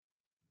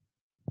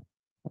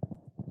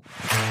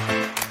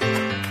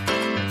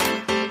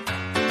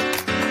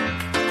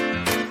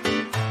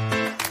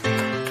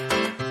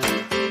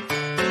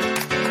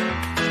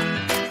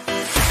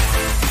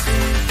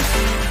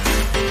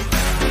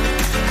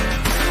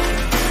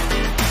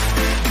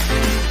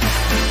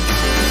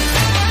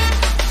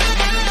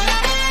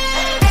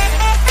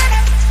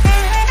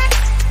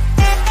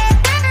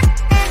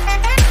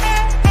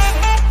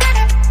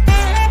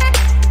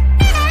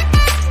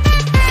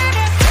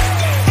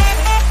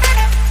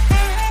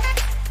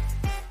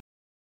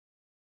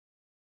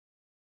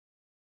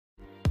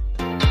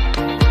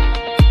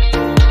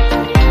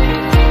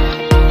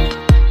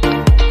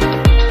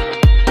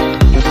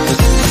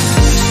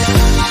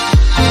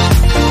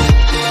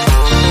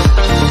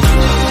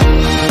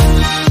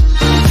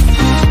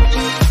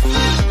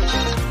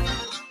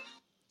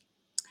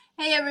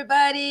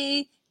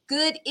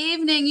Good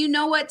evening. You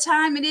know what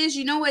time it is.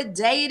 You know what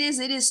day it is.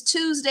 It is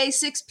Tuesday,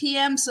 6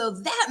 p.m. So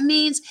that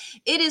means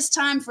it is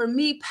time for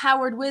Me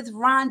Powered with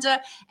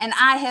Rhonda. And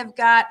I have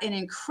got an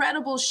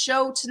incredible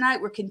show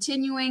tonight. We're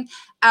continuing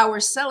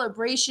our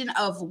celebration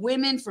of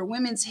women for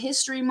Women's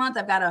History Month.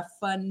 I've got a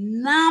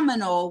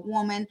phenomenal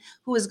woman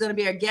who is going to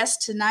be our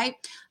guest tonight.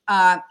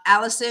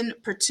 Alyson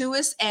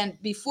Pertuis. And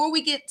before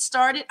we get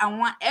started, I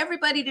want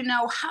everybody to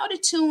know how to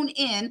tune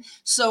in.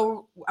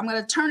 So I'm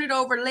going to turn it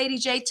over to Lady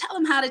J. Tell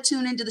them how to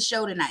tune into the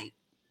show tonight.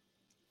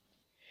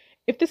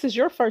 If this is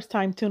your first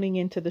time tuning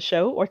into the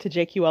show or to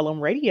JQLM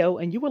Radio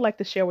and you would like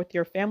to share with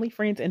your family,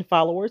 friends, and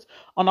followers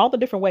on all the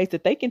different ways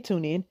that they can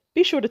tune in,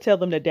 be sure to tell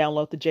them to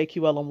download the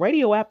JQLM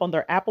Radio app on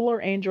their Apple or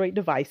Android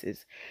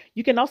devices.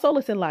 You can also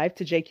listen live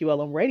to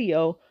JQLM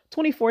Radio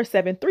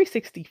 24/7,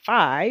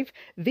 365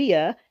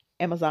 via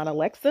Amazon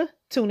Alexa,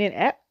 TuneIn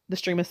app, the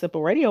Stream and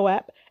Simple Radio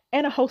app,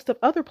 and a host of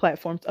other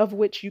platforms of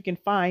which you can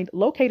find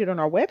located on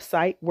our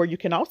website, where you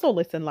can also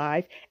listen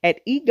live at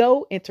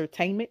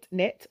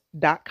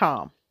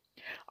egoentertainmentnet.com.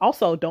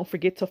 Also, don't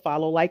forget to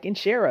follow, like, and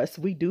share us.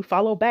 We do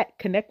follow back.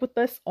 Connect with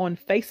us on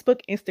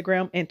Facebook,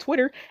 Instagram, and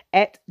Twitter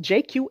at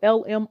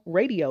JQLM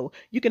Radio.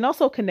 You can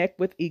also connect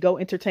with Ego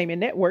Entertainment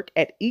Network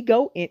at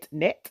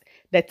EgoEntNet.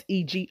 That's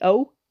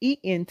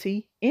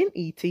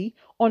EgoEntNet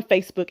on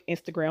Facebook,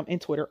 Instagram, and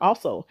Twitter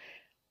also.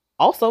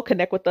 Also,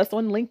 connect with us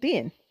on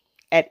LinkedIn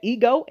at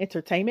Ego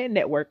Entertainment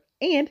Network.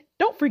 And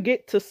don't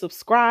forget to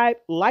subscribe,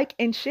 like,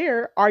 and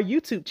share our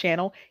YouTube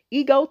channel,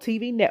 Ego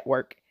TV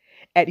Network,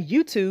 at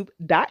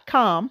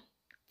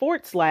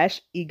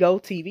youtube.com/Ego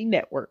TV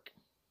Network.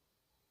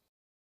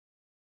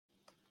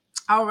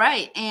 All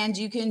right. And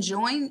you can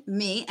join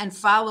me and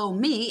follow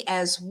me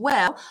as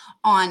well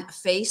on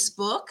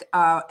Facebook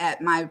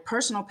at my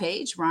personal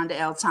page, Rhonda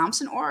L.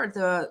 Thompson, or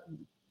the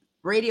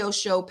radio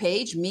show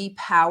page, Me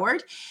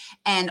Powered,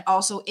 and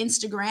also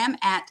Instagram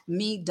at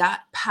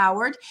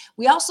me.powered.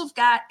 We also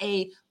got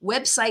a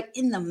website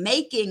in the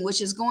making, which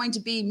is going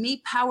to be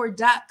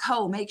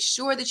mepowered.co. Make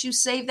sure that you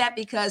save that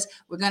because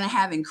we're going to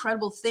have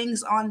incredible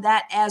things on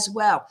that as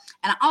well.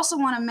 And I also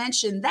want to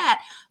mention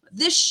that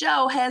this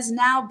show has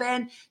now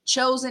been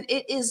chosen.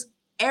 It is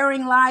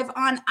airing live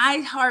on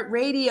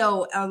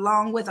iHeartRadio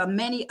along with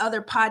many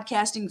other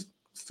podcasting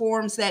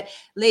forms that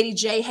Lady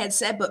J had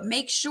said, but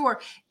make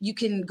sure you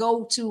can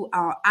go to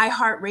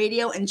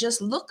iHeartRadio and just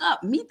look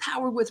up Me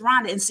Powered with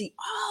Rhonda and see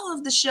all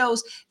of the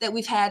shows that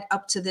we've had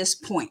up to this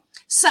point.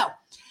 So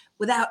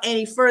without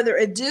any further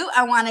ado,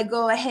 I want to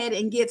go ahead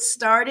and get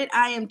started.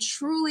 I am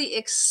truly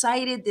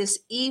excited this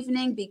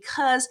evening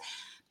because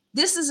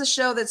this is a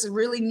show that's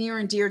really near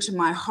and dear to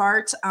my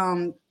heart.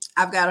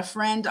 I've got a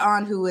friend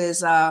on who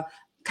is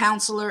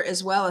counselor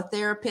as well, a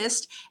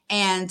therapist,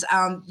 and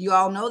you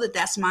all know that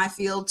that's my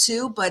field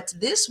too. But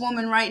this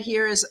woman right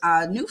here is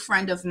a new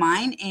friend of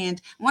mine,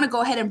 and I want to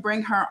go ahead and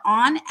bring her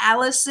on.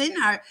 Alyson,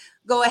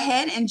 go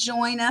ahead and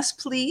join us,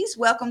 please.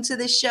 Welcome to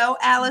the show,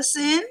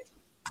 Alyson.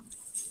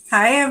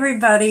 Hi,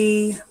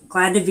 everybody.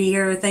 Glad to be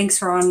here. Thanks,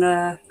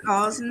 Rhonda.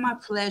 Oh, it's my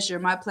pleasure.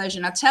 My pleasure.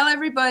 Now, tell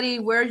everybody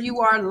where you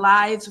are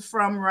live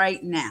from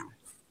right now.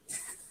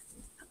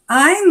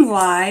 I'm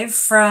live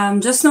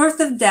from just north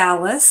of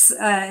Dallas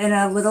in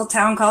a little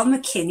town called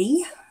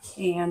McKinney.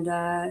 And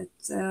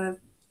it's a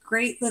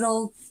great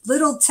little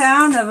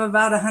town of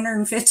about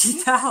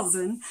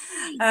 150,000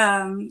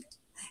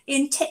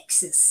 in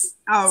Texas.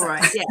 All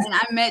right. Yeah. And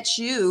I met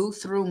you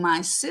through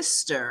my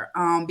sister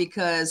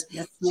because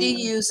she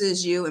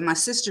uses you, and my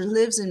sister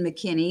lives in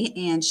McKinney,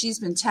 and she's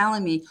been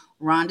telling me,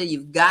 Rhonda,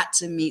 you've got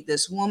to meet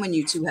this woman.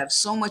 You two have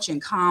so much in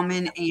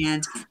common.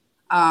 And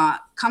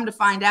come to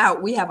find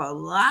out, we have a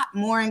lot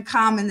more in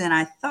common than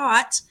I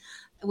thought,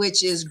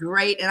 which is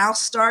great. And I'll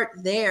start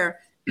there.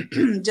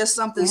 Just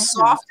something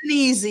soft and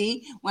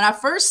easy. When I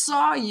first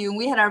saw you and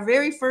we had our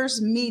very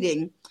first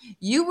meeting,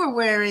 you were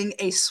wearing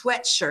a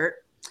sweatshirt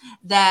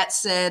that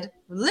said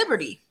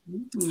Liberty.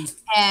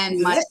 And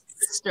my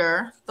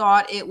sister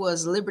thought it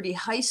was Liberty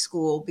High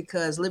School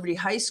because Liberty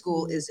High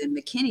School is in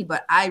McKinney,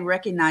 but I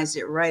recognized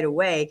it right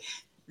away.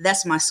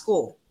 That's my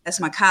school. That's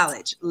my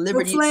college, Go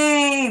Liberty.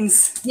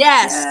 Flames.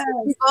 Yes, Yes.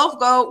 we both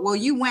go. Well,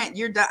 you went.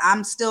 You're done.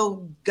 I'm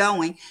still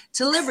going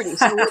to Liberty.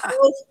 So we're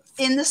both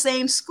in the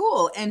same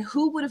school. And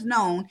who would have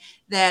known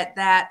that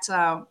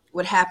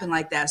would happen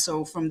like that?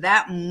 So from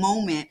that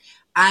moment,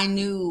 I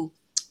knew.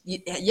 You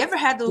ever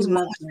had those You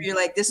loved moments where it. you're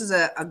like, this is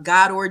a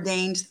God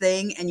ordained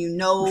thing, and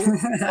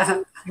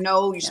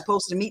you're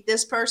supposed to meet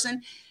this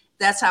person?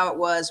 That's how it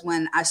was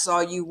when I saw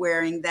you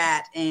wearing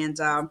that, and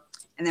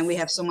then we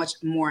have so much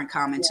more in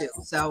common too.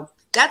 So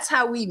that's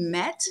how we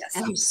met, Yes.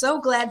 and I'm so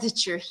glad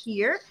that you're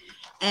here.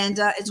 And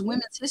it's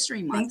Women's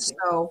History Month, Thank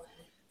you. so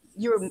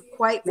you're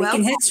quite Making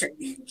welcome.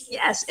 history.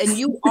 Yes, and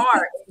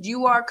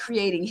you are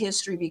creating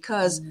history,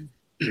 because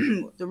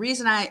the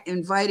reason I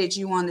invited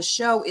you on the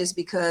show is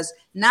because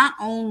not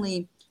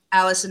only,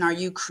 Alyson, are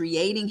you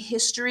creating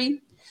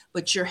history,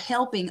 but you're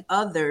helping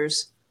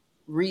others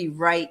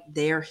rewrite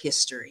their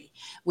history,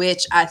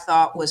 which I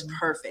thought was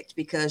perfect,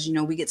 because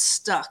we get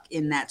stuck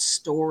in that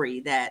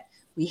story that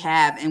we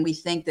have, and we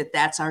think that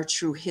that's our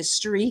true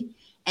history,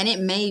 and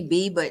it may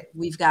be, but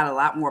we've got a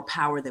lot more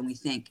power than we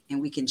think,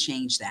 and we can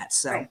change that.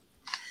 So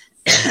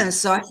Right.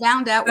 so I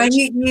found out Well, what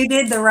you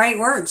did the right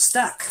word,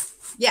 stuck.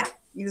 yeah,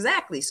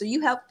 exactly. So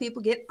you help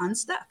people get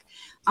unstuck.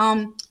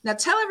 Now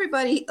tell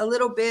everybody a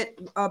little bit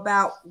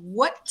about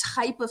what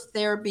type of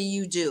therapy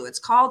you do. It's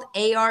called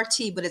ART,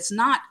 but it's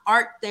not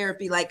art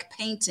therapy like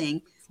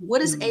painting. What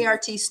does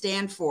ART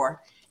stand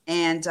for?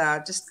 And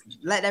just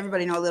let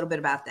everybody know a little bit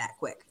about that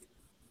quick.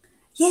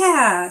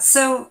 Yeah.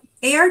 So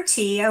ART,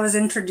 I was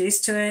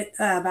introduced to it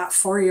about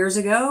 4 years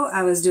ago.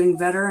 I was doing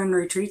veteran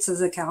retreats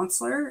as a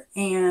counselor,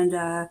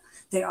 and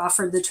they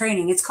offered the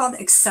training. It's called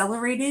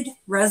Accelerated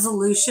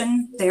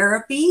Resolution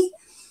Therapy,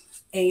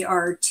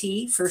 ART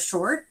for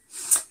short.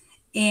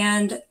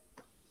 And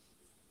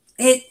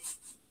it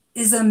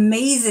is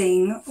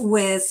amazing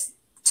with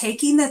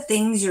taking the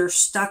things you're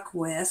stuck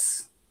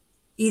with,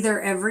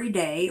 either every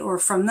day or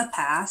from the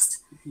past,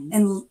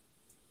 and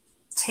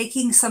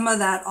taking some of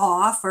that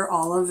off or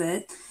all of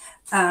it,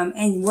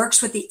 and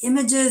works with the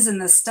images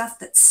and the stuff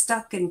that's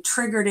stuck and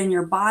triggered in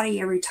your body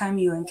every time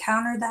you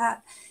encounter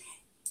that.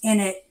 And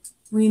it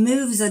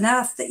removes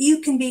enough that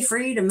you can be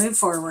free to move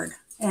forward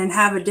and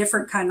have a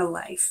different kind of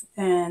life.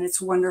 And it's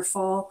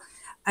wonderful.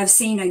 I've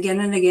seen again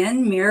and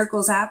again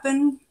miracles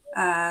happen,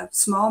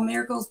 small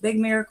miracles, big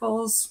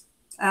miracles.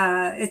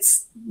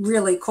 It's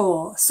really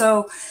cool.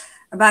 So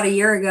about a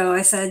year ago,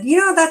 I said,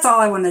 that's all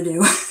I want to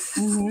do.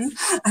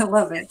 I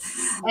love it.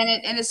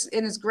 And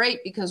it's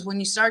great, because when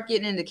you start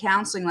getting into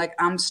counseling, like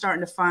I'm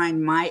starting to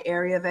find my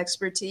area of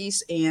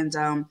expertise, and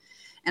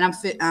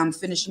I'm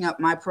finishing up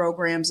my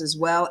programs as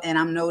well, and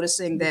I'm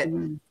noticing that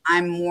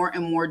I'm more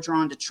and more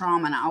drawn to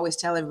trauma. And I always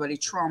tell everybody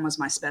trauma is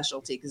my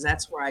specialty, because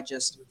that's where I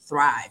just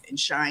thrive and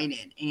shine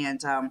in.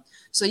 And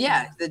so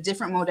yeah, the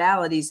different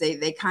modalities,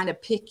 they kind of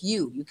pick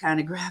you kind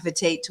of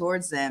gravitate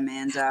towards them.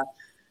 And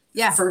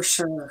yeah, for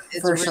sure.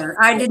 It's For really sure. cool.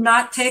 I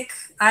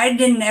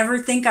didn't ever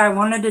think I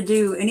wanted to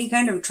do any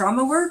kind of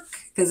trauma work,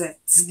 because it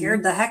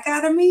scared the heck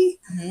out of me.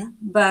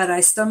 But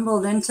I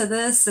stumbled into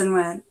this and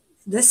went,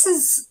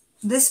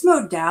 this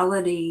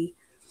modality,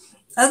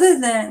 other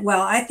than,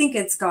 well, I think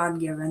it's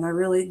God-given.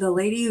 The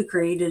lady who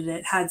created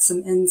it had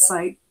some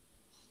insight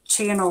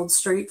channeled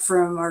straight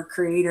from our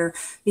creator,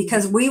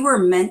 because we were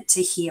meant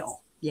to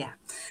heal. Yeah.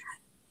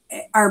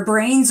 Our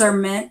brains are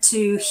meant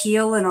to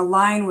heal and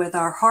align with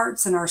our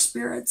hearts and our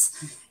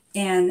spirits.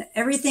 And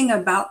everything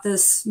about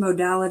this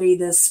modality,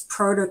 this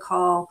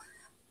protocol,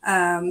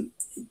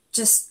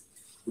 just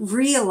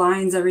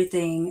realigns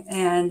everything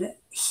and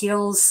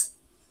heals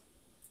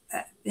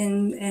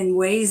in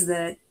ways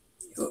that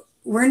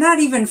we're not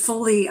even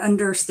fully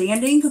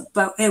understanding,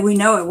 but we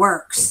know it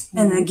works.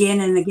 And again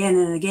and again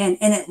and again,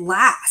 and it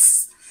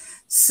lasts.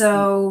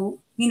 So,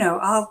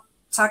 I'll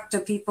talk to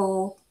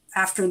people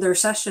after their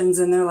sessions,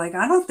 and they're like,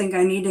 I don't think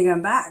I need to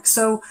come back.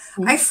 So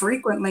I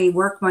frequently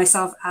work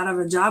myself out of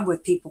a job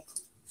with people.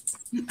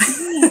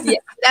 Yeah,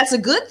 that's a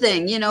good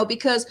thing,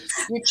 because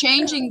you're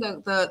changing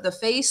the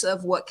face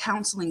of what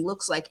counseling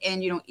looks like.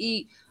 And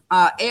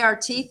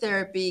ART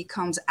therapy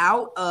comes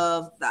out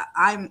of the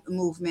eye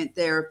movement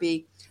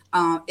therapy.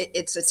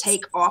 It's a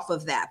take off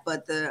of that,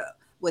 but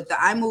with the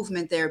eye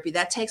movement therapy,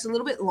 that takes a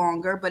little bit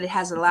longer, but it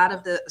has a lot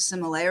of the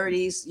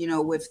similarities,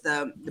 with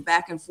the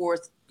back and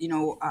forth,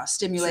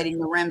 stimulating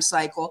the REM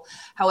cycle.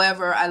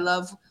 However, I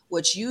love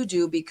what you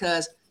do,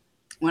 because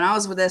when I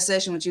was with that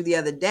session with you the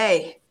other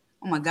day,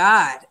 oh my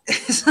God,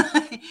 it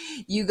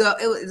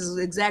was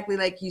exactly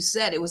like you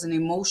said. It was an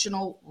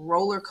emotional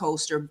roller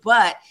coaster,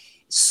 but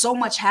so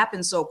much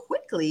happened so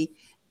quickly,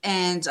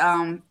 and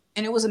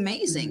it was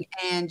amazing.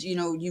 And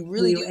you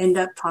really do end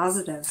up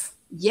positive.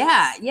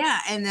 Yeah.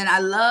 And then I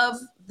love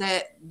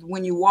that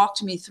when you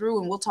walked me through,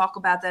 and we'll talk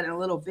about that in a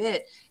little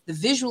bit, the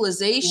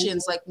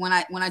visualizations, like when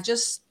I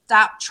just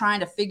stopped trying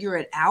to figure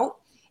it out,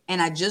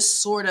 and I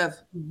just sort of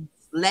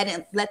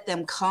let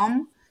them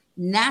come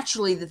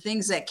naturally, the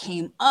things that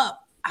came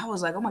up, I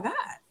was like, oh my God,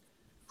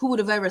 who would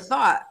have ever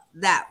thought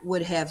that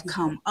would have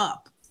come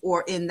up,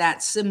 or in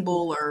that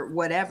symbol or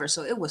whatever.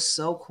 So it was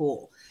so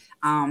cool.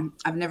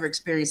 I've never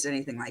experienced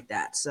anything like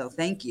that. So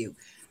thank you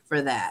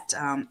for that.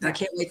 I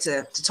can't wait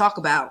to talk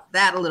about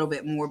that a little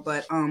bit more.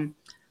 But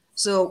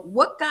so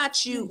what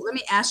got you? Let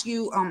me ask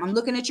you. I'm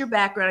looking at your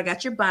background. I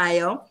got your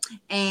bio,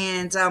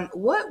 and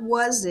what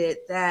was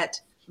it that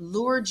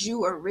lured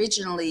you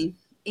originally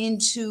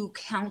into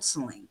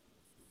counseling?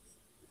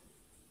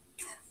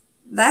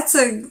 That's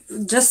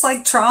just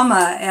like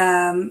trauma.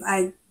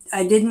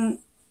 I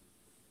didn't.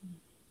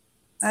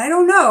 I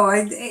don't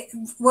know.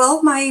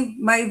 Well,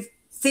 my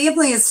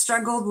family has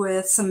struggled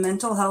with some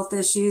mental health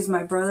issues.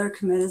 My brother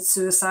committed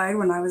suicide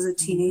when I was a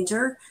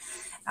teenager.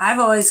 I've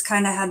always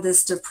kind of had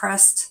this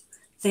depressed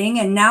thing,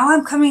 and now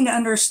I'm coming to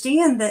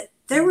understand that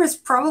there was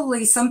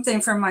probably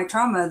something from my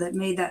trauma that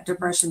made that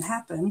depression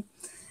happen.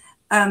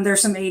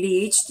 There's some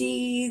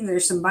ADHD,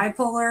 there's some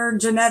bipolar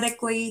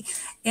genetically,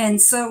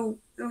 and so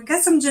we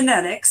got some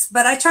genetics.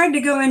 But I tried to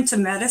go into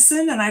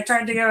medicine and I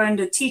tried to go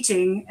into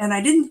teaching, and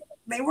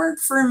they weren't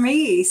for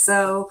me.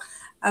 So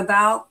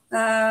about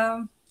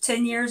 10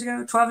 years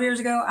ago, 12 years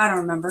ago, I don't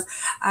remember,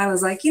 I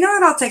was like, you know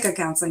what, I'll take a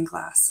counseling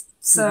class.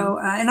 So,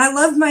 and I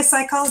loved my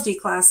psychology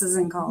classes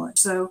in college.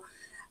 So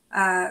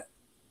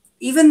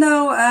even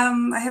though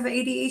I have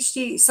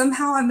ADHD,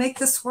 somehow I make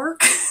this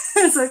work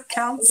as a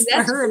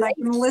counselor, and I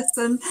can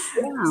listen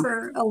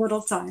for a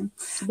little time.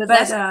 But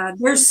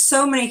there's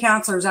so many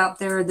counselors out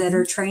there that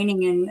are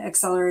training in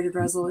accelerated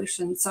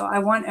resolution. So I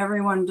want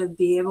everyone to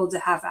be able to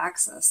have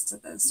access to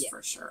this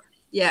for sure.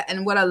 Yeah,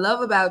 and what I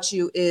love about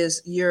you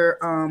is you're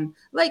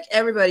like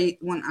everybody.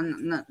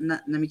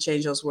 Let me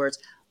change those words.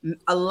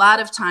 A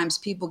lot of times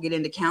people get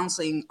into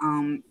counseling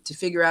to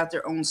figure out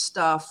their own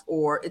stuff,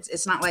 or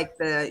it's not like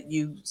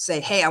you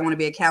say, hey, I want to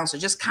be a counselor,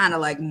 just kind of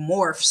like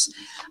morphs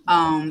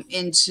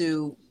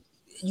into,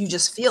 you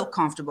just feel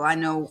comfortable. I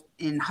know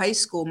in high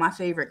school, my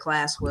favorite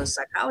class was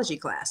psychology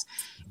class.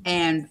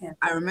 And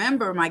I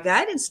remember my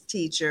guidance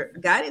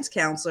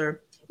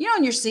counselor, you know,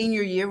 in your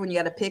senior year, when you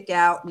got to pick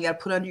out, you got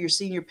to put under your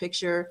senior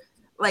picture,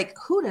 like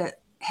who the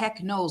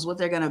heck knows what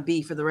they're going to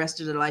be for the rest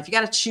of their life. You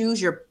got to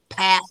choose your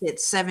path at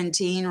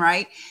 17,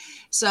 right?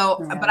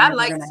 So, but I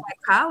like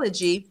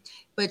psychology,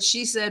 but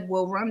she said,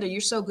 well, Rhonda,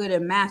 you're so good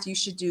at math, you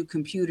should do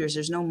computers.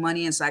 There's no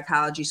money in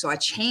psychology. So I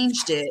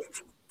changed it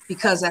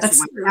because that's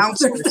what my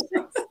counselor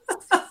said.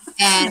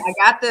 And I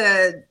got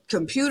the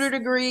computer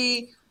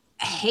degree,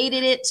 I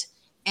hated it,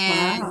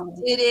 and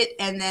did it.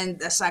 And then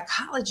the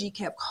psychology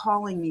kept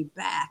calling me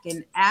back.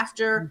 And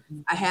after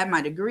I had my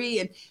degree,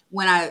 and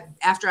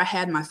after I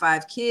had my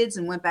 5 kids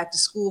and went back to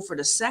school for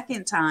the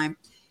second time,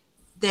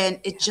 then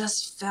it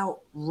just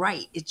felt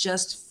right. It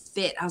just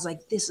fit. I was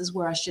like, this is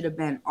where I should have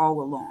been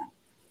all along.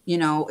 You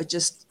know, it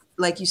just,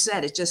 like you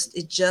said, it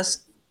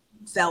just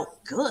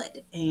felt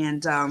good.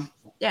 And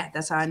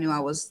that's how I knew I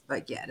was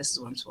like, yeah, this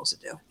is what I'm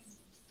supposed to do.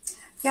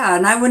 Yeah,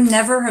 and I would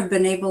never have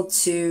been able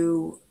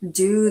to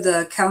do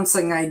the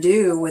counseling I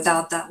do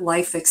without that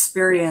life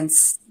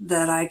experience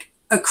that I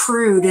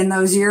accrued in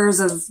those years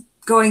of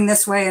going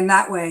this way and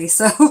that way.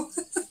 So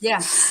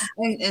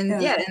and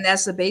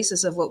that's the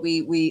basis of what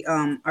we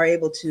are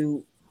able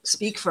to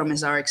speak from,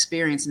 is our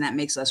experience, and that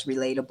makes us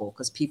relatable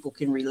because people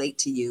can relate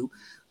to you.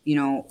 You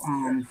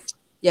know,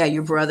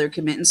 your brother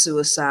committing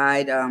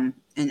suicide, and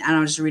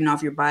I'm just reading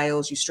off your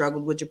bios. You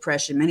struggled with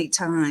depression many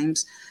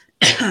times.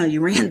 You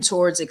ran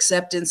towards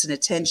acceptance and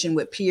attention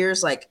with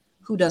peers. Like,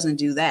 who doesn't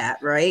do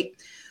that, right?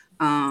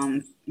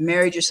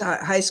 Married your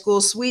high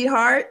school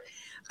sweetheart.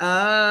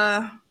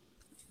 I'm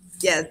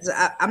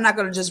not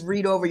going to just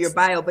read over your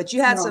bio, but you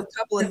had some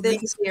couple of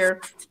things here.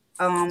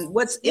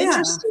 What's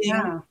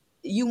interesting,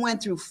 you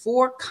went through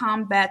 4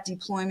 combat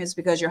deployments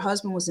because your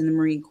husband was in the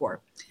Marine Corps.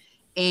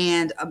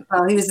 And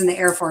he was in the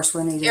Air Force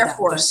when he did Air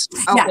Force.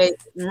 Okay,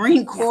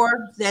 Marine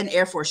Corps, then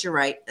Air Force. You're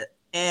right.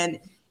 And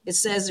it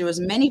says there was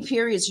many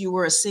periods you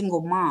were a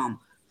single mom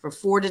for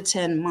 4 to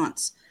 10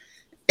 months.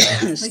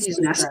 Excuse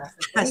me.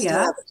 I still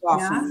have a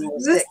cough from when I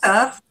was sick.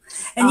 Tough.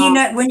 And you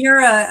know, when you're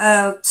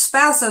a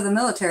spouse of the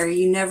military,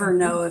 you never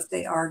know if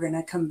they are going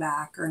to come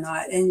back or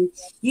not. And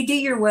you do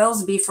your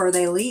wills before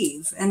they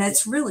leave, and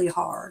it's really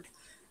hard.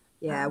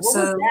 Yeah. What was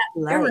that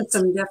like? There was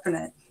some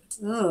definite.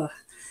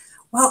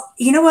 Well,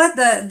 you know what?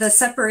 The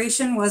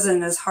separation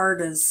wasn't as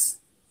hard as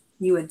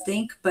you would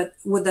think, but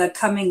with the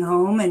coming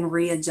home and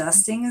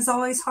readjusting is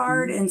always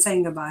hard, and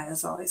saying goodbye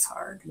is always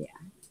hard.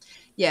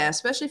 Yeah,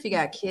 especially if you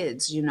got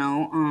kids, you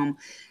know.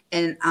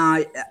 And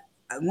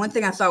one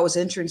thing I thought was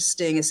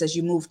interesting, it says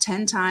you moved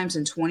 10 times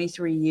in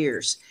 23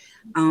 years.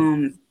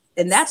 And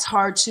that's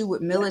hard too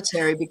with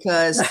military,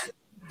 because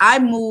I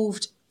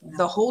moved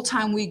the whole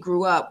time we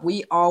grew up.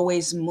 We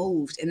always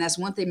moved. And that's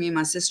one thing me and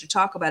my sister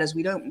talk about, is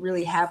we don't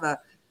really have a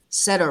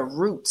set of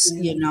roots,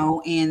 you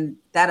know, and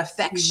that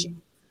affects you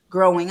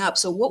growing up.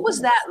 So what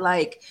was that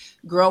like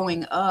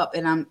growing up?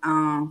 And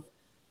I'm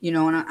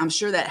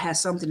sure that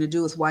has something to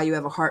do with why you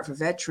have a heart for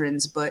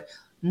veterans, but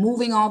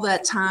moving all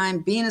that time,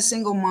 being a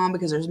single mom,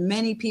 because there's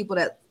many people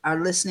that are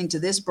listening to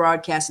this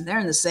broadcast and they're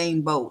in the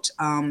same boat.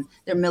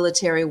 They're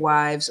military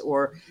wives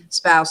or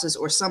spouses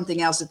or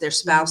something else that their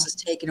spouse is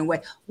taken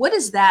away. What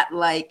is that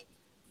like,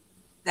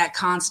 that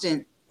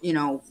constant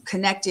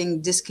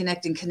connecting,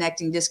 disconnecting,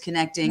 connecting,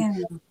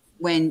 disconnecting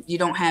when you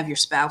don't have your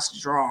spouse to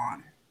draw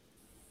on?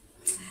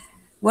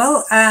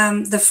 Well,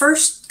 the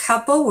first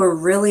couple were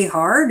really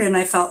hard and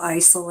I felt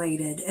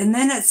isolated. And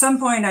then at some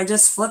point I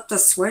just flipped a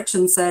switch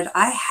and said,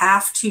 I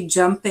have to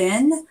jump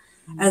in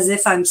as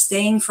if I'm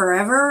staying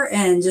forever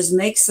and just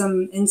make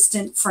some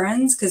instant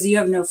friends, because you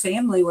have no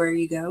family where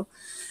you go.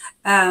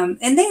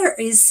 And there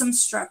is some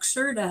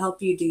structure to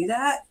help you do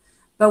that.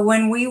 But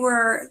when we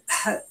were,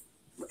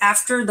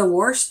 after the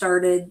war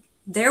started,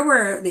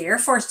 the Air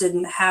Force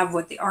didn't have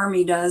what the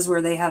Army does,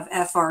 where they have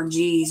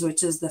FRGs,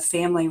 which is the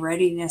Family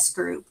Readiness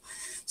Group.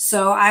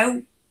 So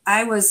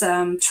I was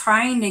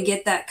trying to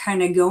get that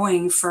kind of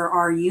going for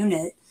our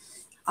unit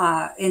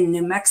in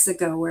New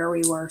Mexico, where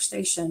we were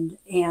stationed,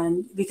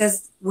 and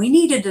because we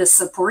needed to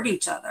support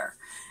each other.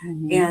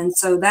 Mm-hmm. And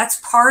so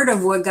that's part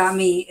of what got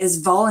me,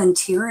 is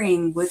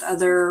volunteering with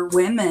other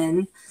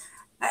women.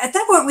 At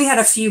that point, we had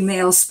a few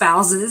male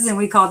spouses, and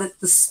we called it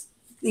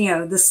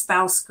the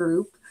spouse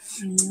group.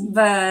 Mm-hmm.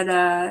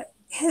 But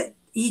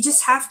you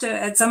just have to,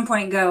 at some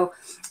point, go,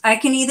 I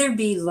can either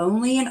be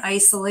lonely and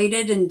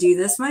isolated and do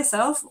this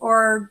myself,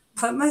 or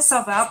put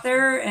myself out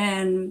there,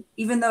 and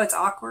even though it's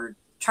awkward,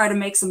 try to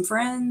make some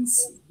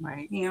friends.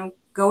 Right.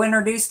 Go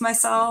introduce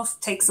myself,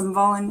 take some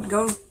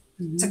go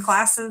to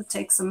classes,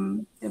 take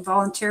some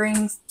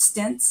volunteering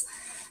stints.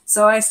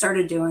 So I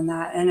started doing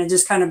that, and it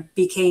just kind of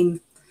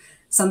became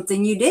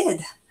something you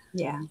did.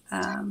 Yeah.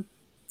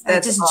 I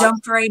just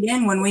jumped right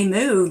in when we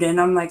moved, and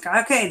I'm like,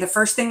 okay, the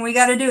first thing we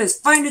got to do is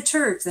find a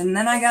church, and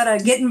then I got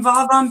to get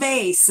involved on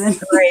base. And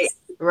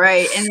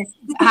right. And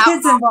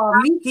kids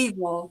involved, meet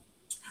people.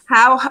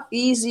 How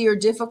easy or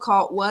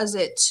difficult was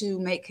it to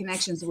make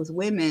connections with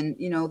women,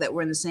 that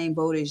were in the same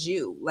boat as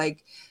you?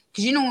 Like,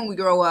 because, when we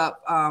grow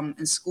up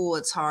in school,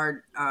 it's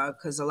hard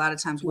because a lot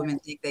of times women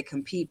think they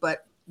compete,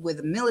 but with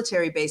a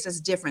military base, that's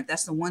different.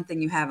 That's the one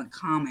thing you have in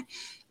common.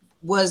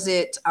 Was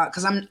it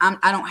because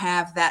I don't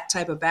have that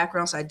type of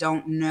background, so I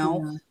don't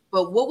know. Yeah.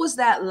 But what was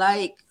that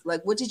like?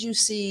 Like, what did you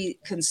see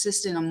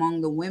consistent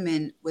among the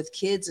women with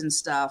kids and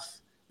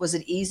stuff? Was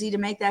it easy to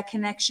make that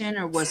connection,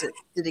 or did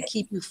it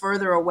keep you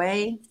further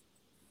away?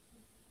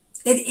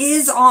 It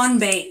is on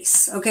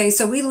base. Okay,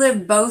 so we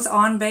live both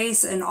on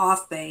base and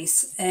off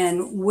base,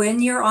 and when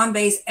you're on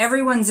base,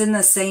 everyone's in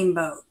the same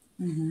boat.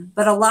 Mm-hmm.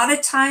 But a lot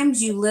of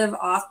times you live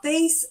off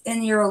base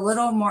and you're a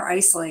little more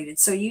isolated.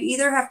 So you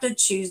either have to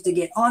choose to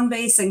get on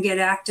base and get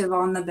active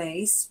on the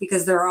base,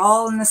 because they're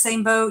all in the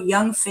same boat,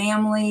 young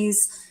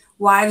families,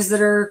 wives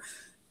that are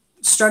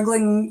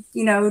struggling,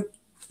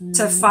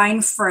 to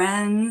find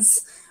friends,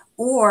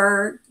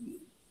 or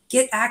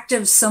get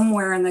active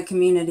somewhere in the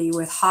community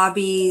with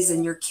hobbies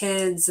and your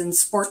kids and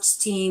sports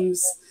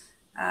teams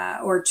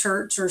or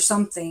church or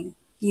something.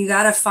 You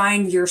got to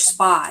find your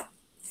spot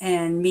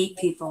and meet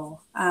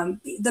people.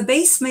 The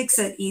base makes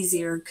it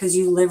easier because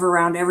you live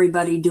around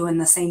everybody doing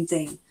the same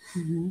thing.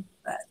 Mm-hmm.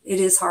 But it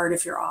is hard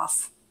if you're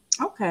off.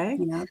 Okay.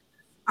 Now,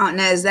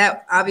 is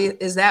that obvious?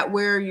 Is that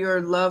where your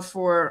love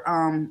for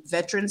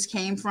veterans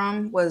came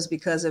from? Was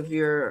because of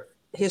your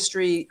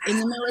history in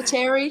the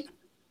military?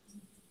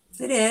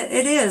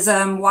 It is.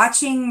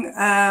 Watching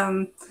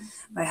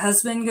my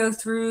husband go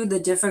through the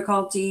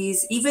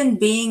difficulties, even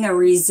being a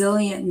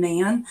resilient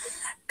man.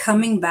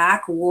 Coming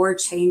back, war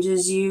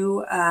changes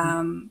you.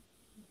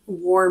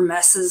 War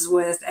messes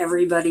with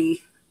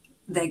everybody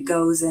that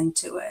goes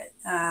into it.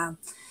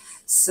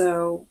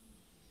 So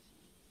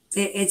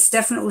it's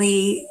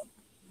definitely,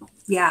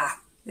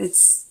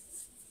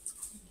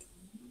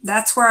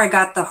 that's where I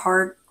got the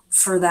heart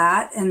for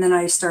that. And then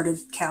I started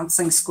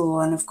counseling school.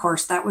 And of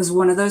course, that was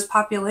one of those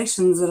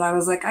populations that I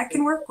was like, I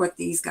can work with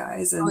these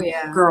guys and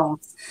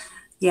girls.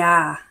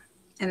 Yeah.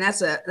 And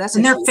that's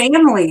and their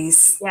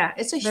families. Yeah,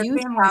 it's a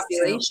huge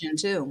population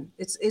too.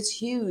 It's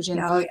huge, and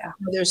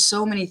there's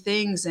so many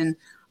things, and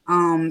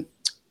a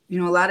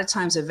lot of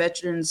times the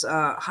veterans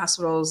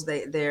hospitals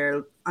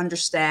they're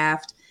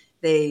understaffed.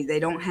 They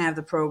don't have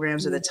the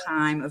programs or the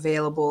time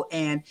available,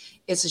 and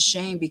it's a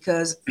shame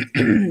because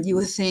you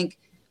would think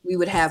we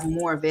would have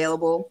more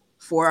available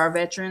for our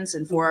veterans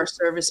and for our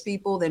service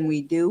people than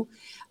we do.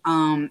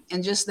 And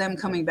just them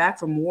coming back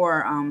from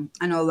war.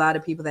 I know a lot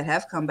of people that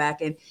have come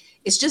back, and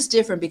it's just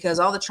different because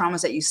all the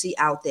traumas that you see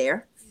out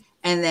there,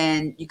 and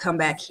then you come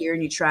back here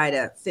and you try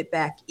to fit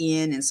back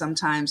in. And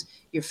sometimes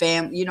your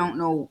family, you don't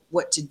know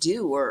what to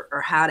do or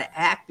how to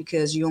act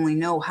because you only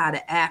know how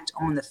to act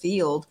on the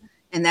field.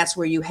 And that's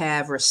where you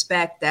have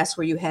respect. That's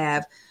where you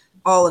have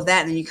all of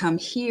that. And then you come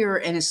here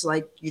and it's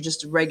like you're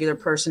just a regular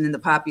person in the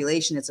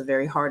population. It's a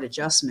very hard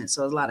adjustment.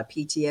 So there's a lot of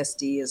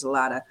PTSD, there's a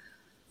lot of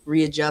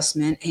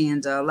readjustment,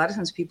 and a lot of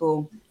times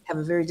people have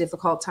a very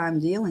difficult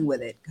time dealing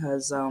with it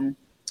because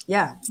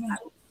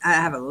I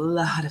have a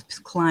lot of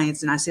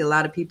clients and I see a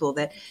lot of people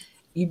that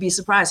you'd be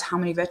surprised how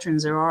many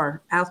veterans there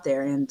are out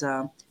there, and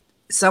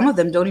some of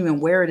them don't even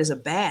wear it as a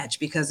badge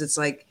because it's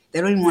like they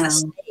don't even want to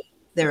say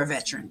they're a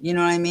veteran, you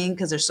know what I mean,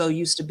 because they're so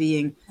used to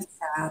being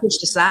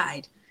pushed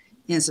aside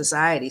in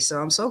society.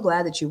 So I'm so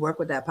glad that you work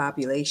with that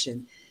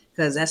population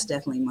because that's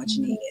definitely much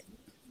needed.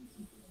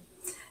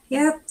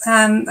 Yep,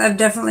 I've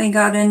definitely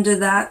got into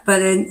that,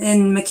 but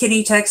in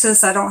McKinney,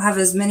 Texas, I don't have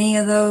as many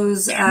of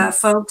those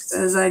folks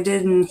as I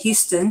did in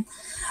Houston,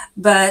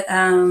 but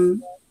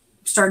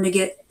starting to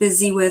get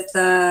busy with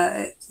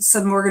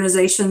some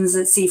organizations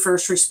that see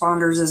first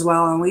responders as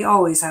well, and we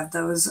always have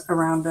those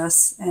around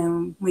us,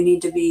 and we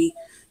need to be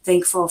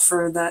thankful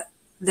for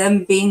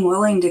them being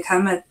willing to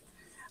come at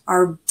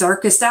our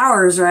darkest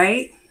hours,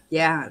 right?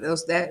 Yeah,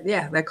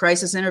 that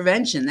crisis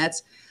intervention.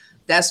 That's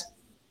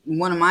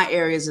one of my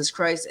areas is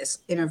crisis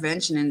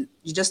intervention, and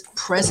you just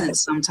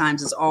presence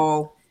sometimes is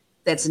all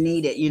that's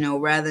needed,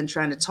 rather than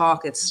trying to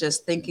talk. It's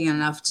just thinking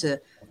enough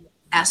to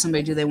ask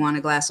somebody, do they want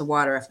a glass of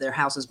water if their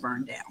house is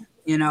burned down?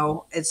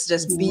 It's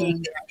just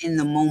being there in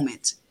the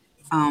moment.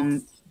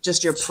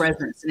 Just your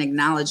presence and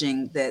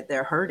acknowledging that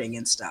they're hurting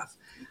and stuff.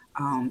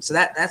 So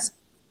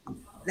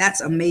that's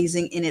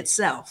amazing in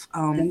itself.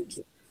 Thank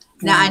you.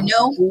 Now I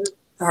know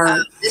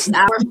this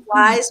hour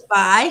flies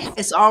by.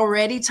 It's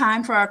already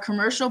time for our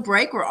commercial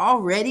break. We're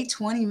already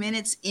 20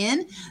 minutes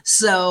in.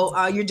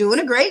 So you're doing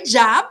a great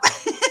job.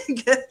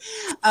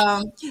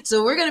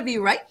 So we're going to be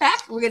right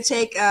back. We're going to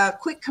take a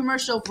quick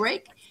commercial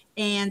break,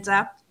 and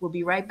we'll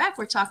be right back.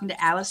 We're talking to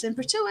Alyson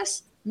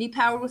Pertuis, Me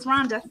Powered with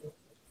Rhonda.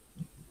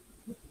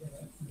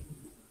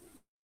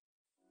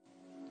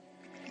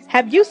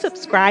 Have you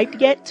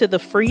subscribed yet to the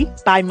free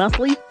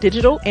bi-monthly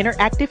digital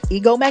interactive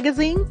Ego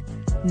magazine?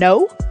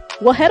 No?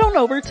 Well, head on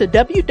over to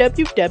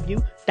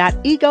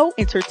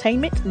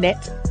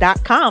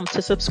www.egoentertainmentnet.com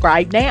to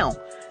subscribe now.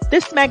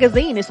 This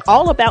magazine is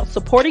all about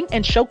supporting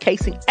and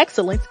showcasing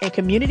excellence in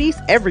communities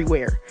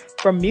everywhere,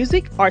 from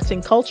music, arts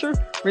and culture,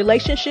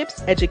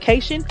 relationships,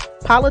 education,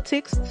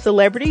 politics,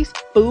 celebrities,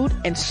 food,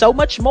 and so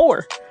much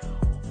more.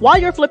 While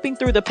you're flipping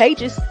through the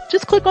pages,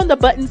 just click on the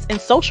buttons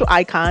and social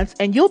icons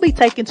and you'll be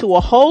taken to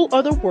a whole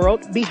other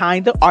world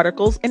behind the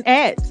articles and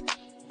ads.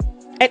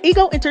 At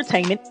Ego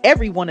Entertainment,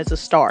 everyone is a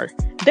star.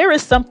 There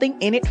is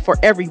something in it for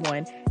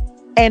everyone.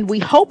 And we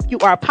hope you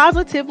are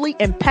positively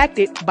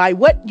impacted by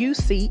what you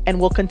see and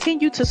will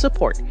continue to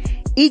support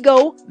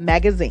Ego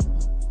Magazine.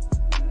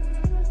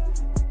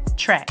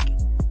 Track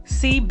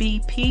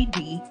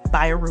CBPD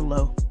by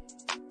Arulo.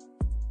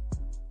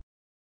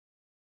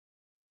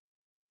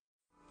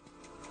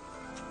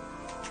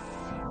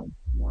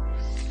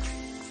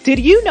 Did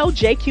you know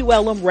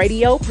JQLM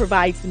Radio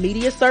provides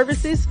media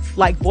services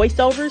like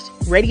voiceovers,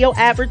 radio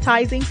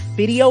advertising,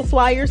 video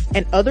flyers,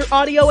 and other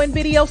audio and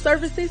video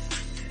services?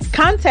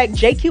 Contact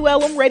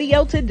JQLM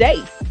Radio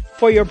today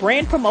for your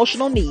brand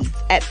promotional needs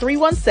at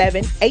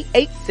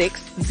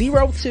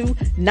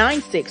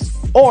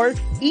 317-886-0296 or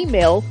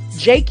email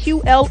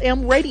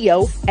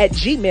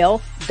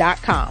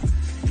jqlmradio@gmail.com.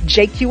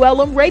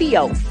 JQLM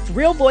Radio,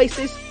 real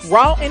voices,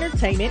 raw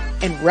entertainment,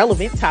 and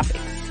relevant topics.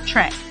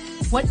 Track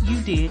What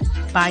You Did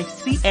by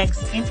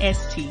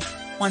CXNST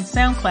on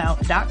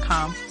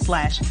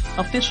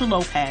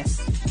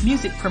soundcloud.com/officiallowpass.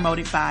 Music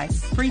promoted by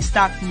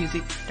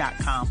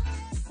freestockmusic.com.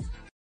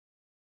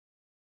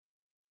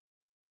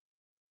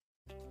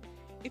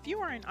 If you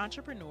are an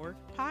entrepreneur,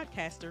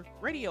 podcaster,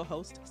 radio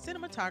host,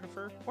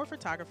 cinematographer, or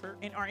photographer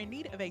and are in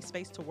need of a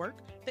space to work,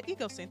 the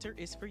Ego Center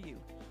is for you.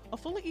 A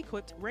fully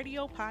equipped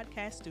radio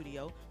podcast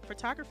studio,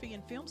 photography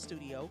and film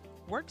studio,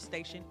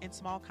 workstation, and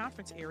small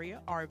conference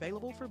area are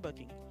available for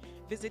booking.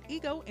 Visit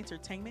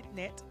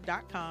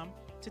egoentertainmentnet.com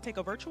to take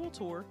a virtual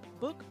tour,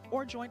 book,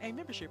 or join a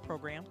membership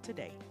program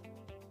today.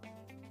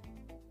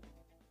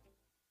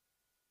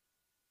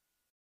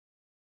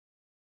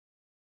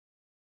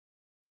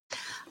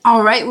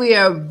 All right, we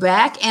are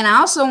back. And I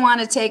also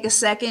want to take a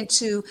second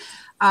to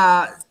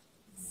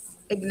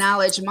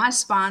acknowledge my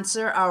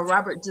sponsor,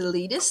 Robert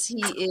Delitis.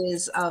 He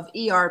is of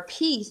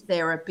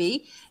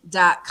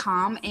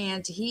ERPtherapy.com,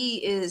 and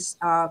he is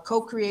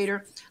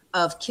co-creator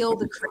of Kill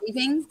the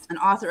Craving, an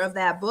author of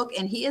that book.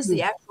 And he is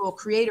the actual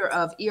creator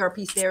of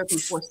ERP therapy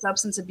for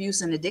substance abuse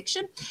and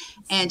addiction.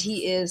 And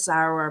he is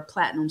our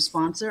platinum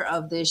sponsor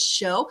of this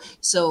show.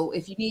 So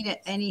if you need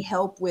any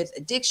help with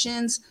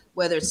addictions,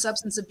 whether it's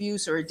substance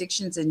abuse or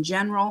addictions in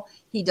general,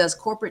 he does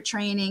corporate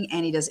training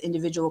and he does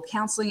individual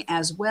counseling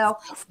as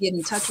well. Get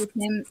in touch with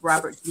him,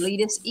 Robert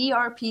Delitis,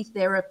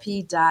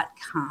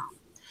 ERPtherapy.com.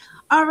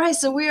 All right,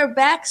 so we are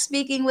back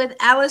speaking with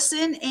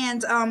Alyson,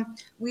 and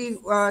we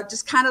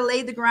just kind of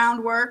laid the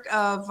groundwork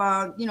of,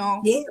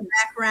 the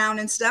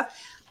background and stuff.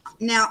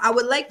 Now, I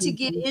would like to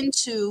get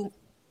into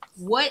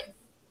what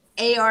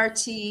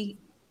ART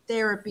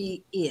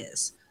therapy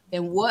is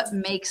and what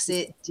makes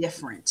it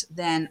different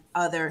than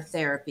other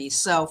therapies.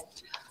 So,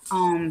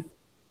 how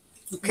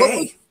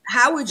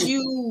would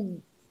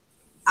you?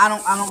 I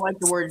don't like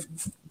the word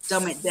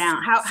dumb it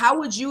down. How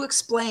would you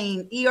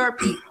explain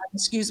ART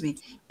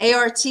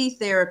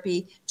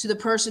therapy to the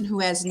person who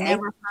has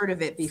never heard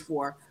of it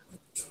before?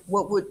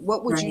 What would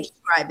you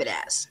describe it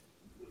as?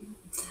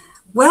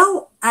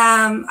 Well,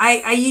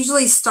 I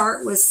usually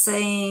start with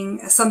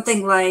saying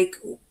something like,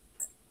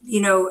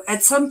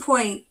 at some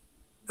point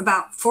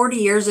about 40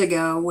 years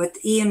ago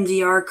with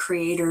EMDR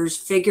creators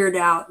figured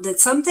out that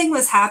something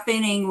was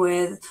happening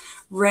with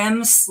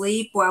REM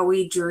sleep while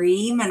we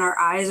dream, and our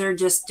eyes are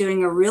just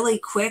doing a really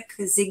quick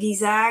ziggy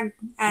zag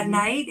at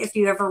night. If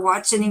you ever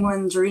watch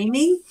anyone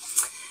dreaming,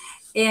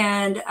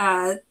 and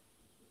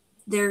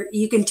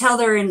you can tell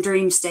they're in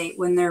dream state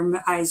when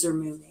their eyes are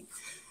moving.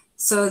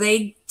 So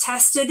they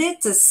tested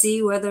it to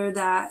see whether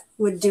that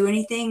would do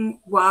anything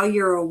while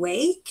you're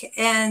awake,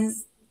 and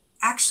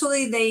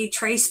actually they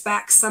trace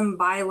back some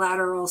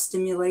bilateral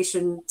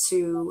stimulation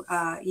to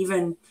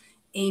even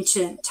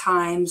ancient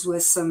times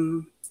with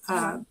some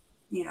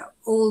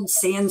old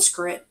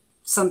Sanskrit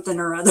something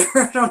or other.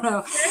 I don't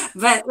know.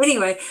 But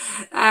anyway,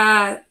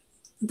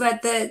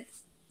 but that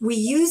we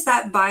use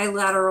that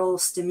bilateral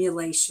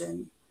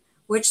stimulation,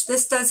 which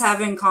this does have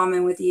in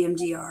common with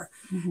EMDR,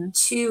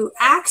 to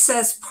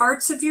access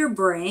parts of your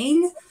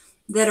brain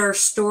that are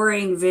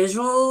storing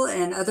visual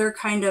and other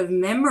kind of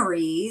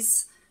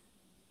memories,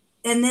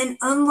 and then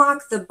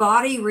unlock the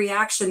body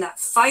reaction, that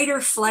fight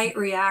or flight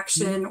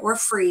reaction, or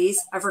freeze.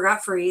 I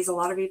forgot freeze. A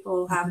lot of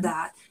people have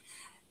that.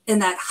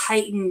 And that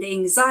heightened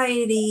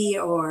anxiety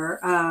or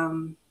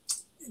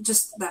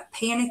just that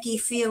panicky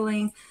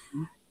feeling.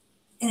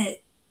 And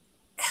it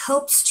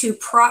helps to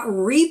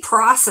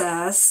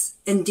reprocess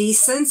and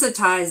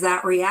desensitize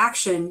that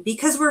reaction,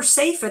 because we're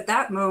safe at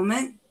that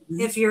moment.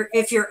 If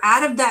you're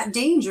out of that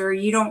danger,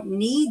 you don't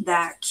need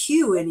that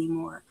cue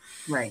anymore.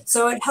 Right.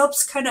 So it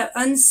helps kind of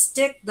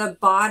unstick the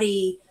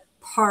body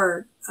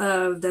part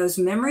of those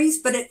memories,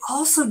 but it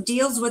also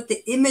deals with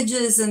the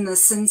images and the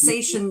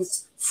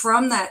sensations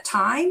from that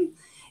time,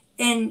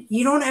 and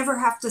you don't ever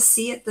have to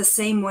see it the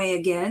same way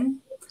again.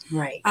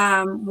 Right.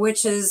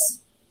 Which is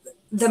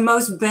the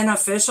most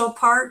beneficial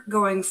part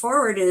going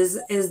forward is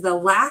the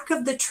lack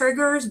of the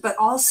triggers, but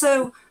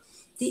also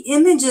the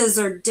images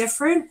are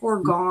different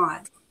or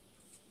gone,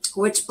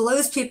 which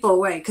blows people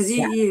away, because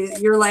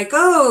you're like,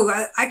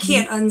 oh, I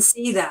can't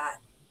unsee that.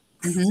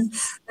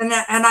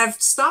 And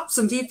I've stopped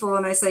some people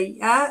and I say,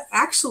 yeah,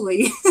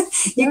 actually,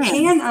 you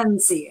can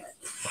unsee it,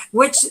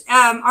 which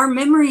our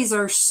memories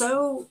are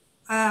so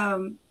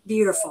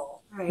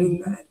beautiful. I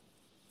mean,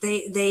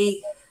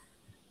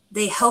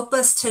 they help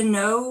us to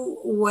know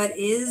what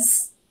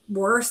is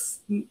worth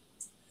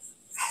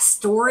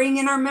storing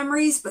in our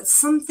memories, but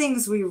some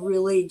things we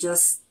really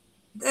just,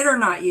 that are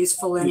not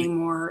useful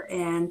anymore.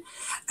 And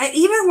it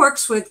even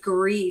works with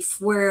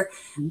grief, where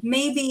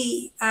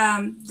maybe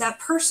that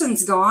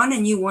person's gone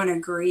and you want to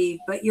grieve,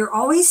 but you're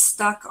always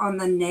stuck on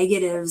the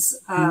negatives,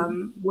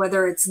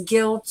 whether it's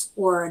guilt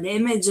or an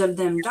image of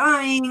them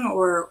dying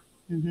or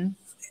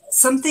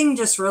something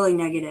just really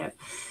negative.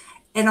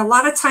 And a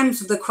lot of times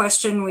the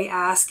question we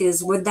ask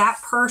is, would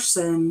that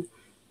person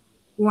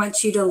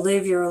want you to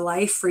live your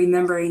life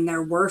remembering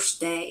their worst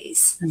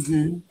days?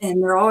 And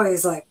they're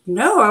always like,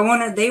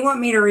 no, they want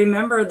me to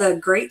remember the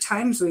great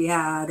times we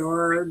had,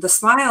 or the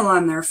smile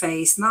on their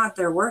face, not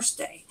their worst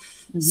day.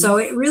 So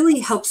it really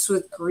helps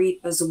with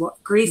grief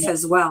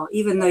as well,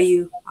 even though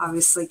you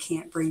obviously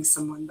can't bring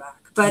someone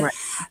back. But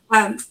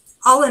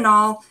all in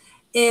all,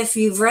 if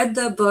you've read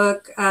the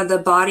book,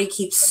 The Body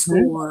Keeps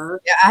Score.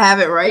 Yeah, I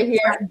have it right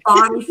here.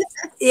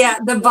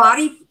 The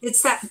body,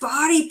 it's that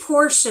body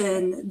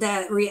portion,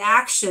 that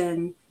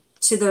reaction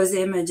to those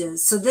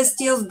images. So this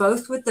deals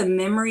both with the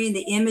memory,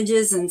 the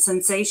images and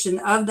sensation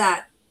of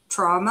that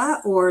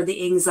trauma or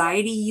the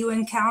anxiety you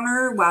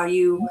encounter while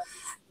you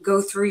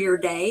go through your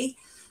day.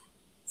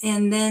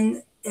 And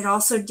then it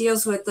also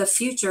deals with the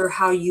future,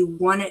 how you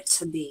want it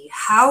to be.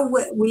 How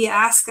we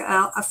ask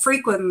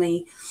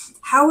frequently,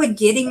 how would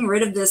getting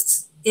rid of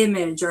this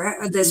image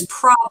or this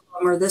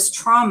problem or this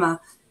trauma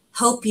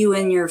help you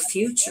in your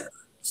future?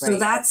 So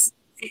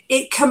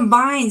it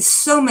combines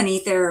so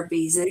many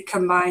therapies. It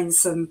combines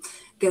some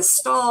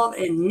Gestalt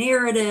and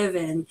narrative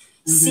and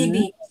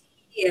CBT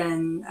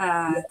and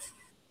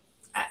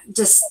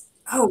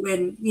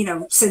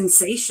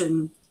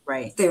sensation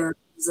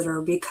therapies that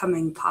are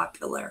becoming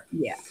popular.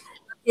 Yeah.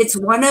 It's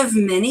one of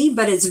many,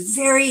 but it's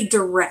very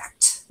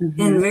direct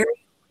and very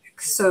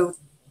quick. So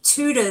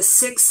 2 to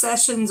 6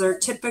 sessions are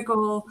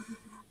typical.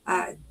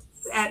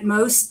 At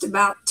most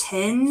about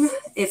 10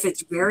 if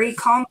it's very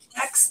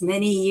complex,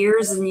 many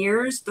years and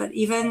years. But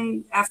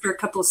even after a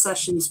couple of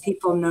sessions,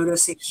 people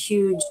notice a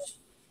huge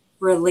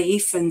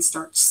relief and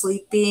start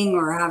sleeping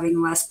or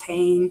having less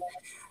pain,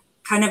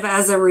 kind of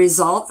as a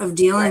result of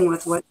dealing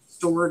with what's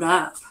stored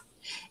up.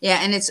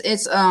 Yeah, and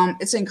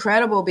it's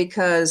incredible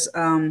because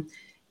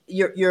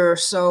you're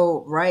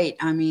so right.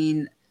 I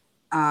mean,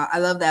 I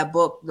love that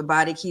book, The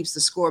Body Keeps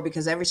the Score,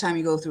 because every time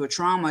you go through a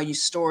trauma, you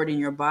store it in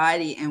your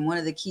body. And one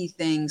of the key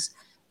things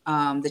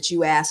that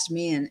you asked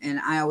me, and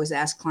I always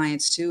ask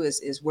clients too,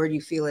 is where do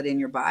you feel it in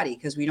your body?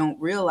 Because we don't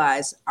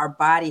realize our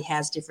body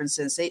has different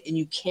sensations, and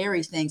you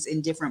carry things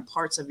in different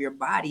parts of your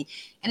body.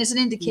 And it's an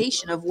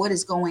indication of what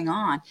is going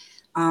on.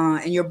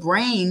 And your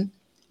brain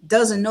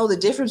doesn't know the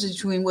difference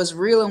between what's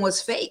real and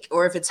what's fake,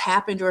 or if it's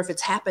happened or if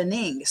it's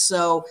happening.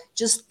 So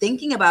just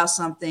thinking about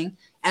something,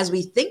 as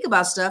we think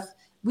about stuff,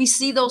 we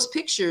see those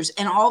pictures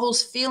and all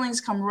those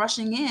feelings come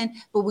rushing in,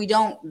 but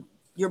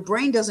your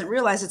brain doesn't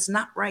realize it's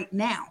not right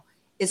now.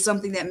 It's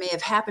something that may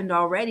have happened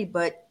already,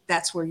 but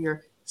that's where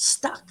you're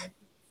stuck.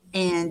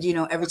 And,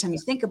 every time you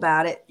think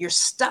about it, you're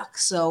stuck.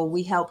 So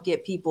we help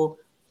get people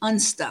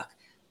unstuck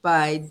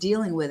by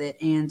dealing with it.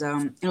 And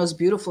it was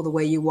beautiful the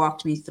way you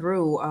walked me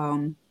through.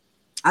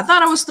 I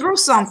thought I was through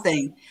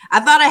something. I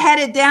thought I had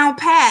it down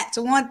pat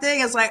to one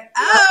thing. It's like,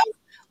 oh,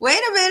 wait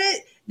a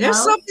minute.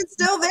 There's something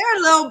still there a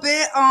little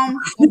bit.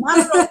 My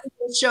little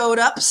showed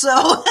up. So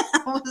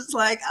I was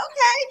like,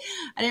 okay.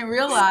 I didn't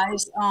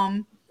realize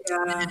there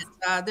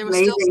was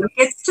amazing. still It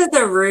gets to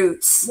the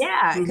roots.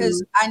 Yeah,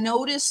 because I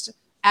noticed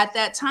at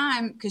that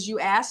time, because you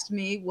asked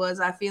me,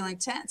 was I feeling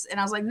tense? And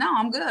I was like, no,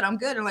 I'm good.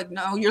 And like,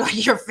 no, you're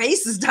like, your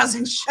faces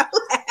doesn't show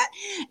that.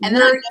 And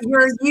then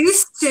you're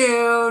used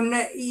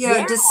to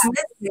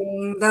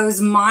dismissing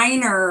those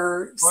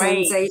minor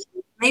sensations,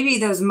 maybe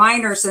those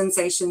minor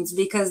sensations,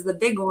 because the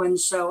big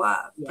ones show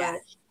up. Yeah.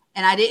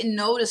 And I didn't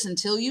notice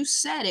until you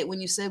said it, when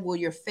you said, well,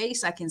 your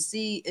face, I can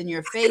see in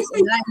your face.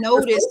 And I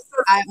noticed,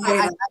 I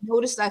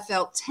noticed I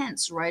felt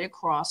tense right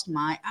across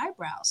my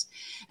eyebrows.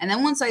 And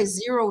then once I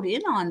zeroed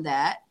in on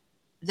that,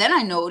 then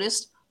I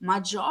noticed my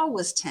jaw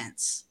was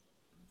tense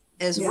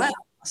as well.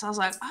 So I was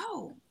like,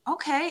 oh,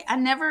 okay. I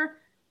never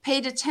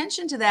paid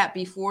attention to that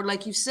before.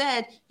 Like you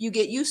said, you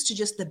get used to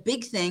just the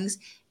big things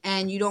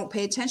and you don't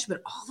pay attention,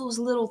 but all those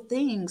little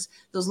things,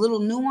 those little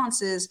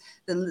nuances,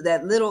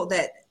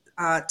 that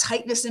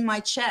tightness in my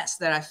chest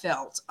that I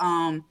felt,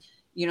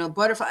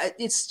 butterfly.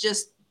 It's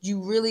just,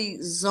 you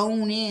really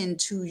zone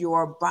into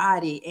your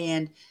body.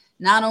 And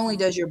not only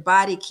does your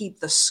body keep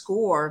the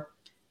score,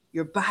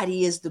 your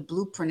body is the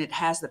blueprint. It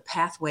has the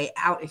pathway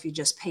out if you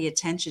just pay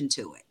attention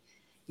to it,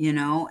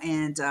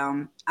 and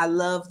I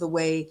love the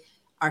way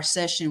our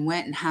session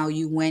went and how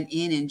you went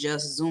in and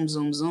just zoom,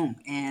 zoom, zoom,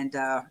 and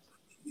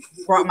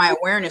brought my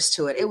awareness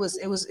to it. It was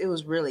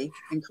really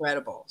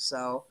incredible.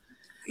 So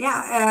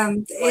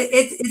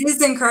it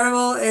is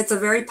incredible. It's a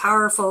very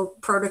powerful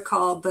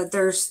protocol, but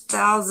there's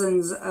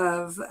thousands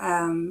of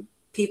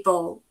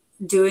people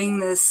doing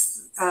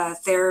this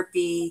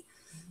therapy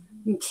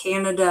in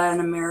Canada and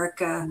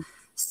America.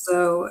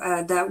 So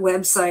that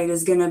website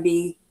is going to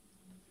be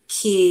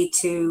key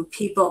to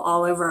people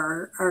all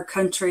over our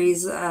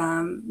countries,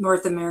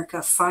 North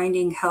America,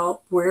 finding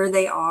help where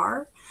they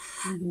are.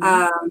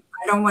 I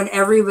don't want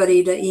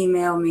everybody to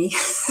email me.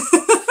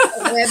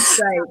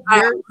 Website.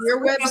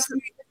 Your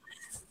website.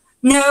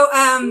 No,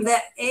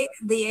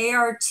 the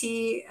ART,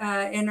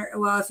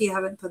 if you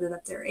haven't put it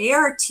up there,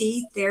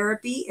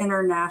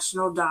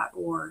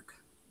 arttherapyinternational.org.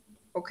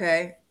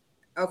 Okay.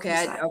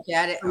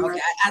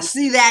 I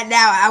see that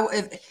now.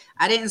 If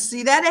I didn't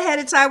see that ahead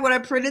of time when I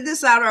printed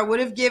this out, or I would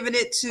have given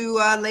it to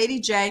Lady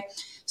J.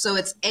 So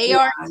it's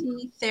ART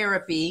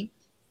Therapy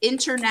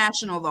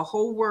International. The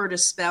whole word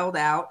is spelled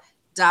out.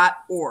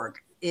 .org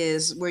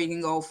is where you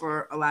can go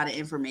for a lot of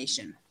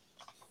information.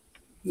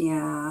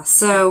 Yeah.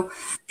 So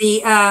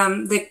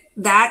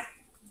that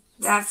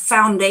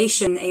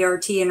foundation,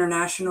 ART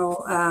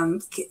International,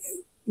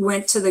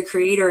 went to the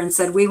creator and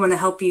said, we want to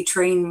help you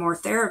train more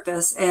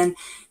therapists. And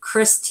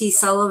Chris T.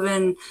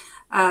 Sullivan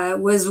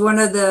was one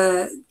of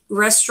the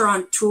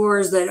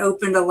restaurateurs that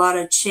opened a lot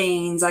of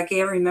chains. I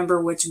can't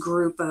remember which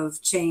group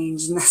of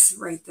chains. And that's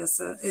right.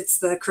 It's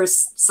the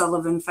Chris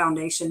Sullivan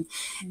Foundation.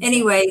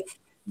 Anyway,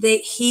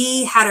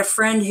 he had a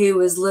friend who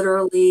was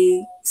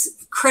literally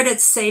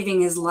credits saving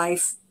his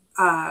life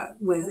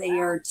with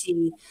ART.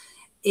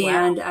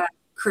 And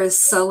Chris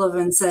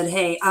Sullivan said,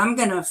 hey, I'm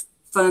going to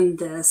fund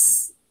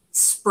this,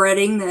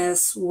 spreading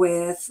this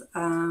with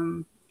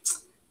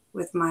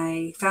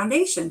my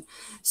foundation.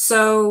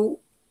 So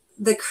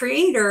the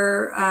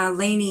creator,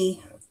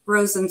 Lainey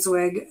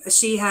Rosenzweig,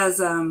 she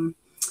has,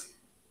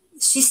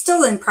 she's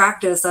still in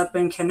practice up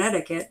in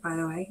Connecticut, by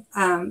the way.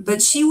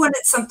 But she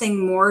wanted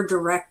something more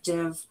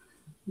directive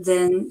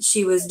than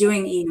she was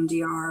doing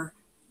EMDR.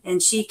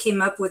 And she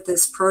came up with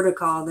this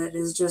protocol that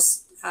is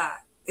just,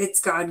 it's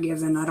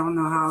God-given. I don't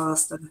know how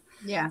else to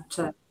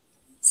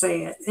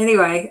say it.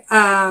 Anyway,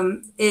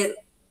 it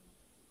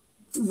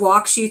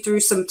walks you through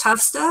some tough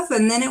stuff,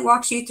 and then it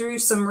walks you through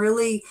some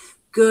really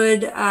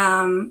good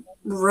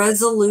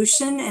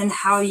resolution and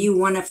how you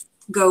want to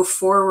go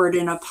forward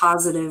in a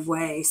positive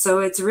way. So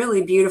it's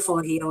really beautiful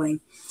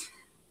healing.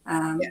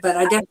 But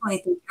I definitely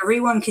think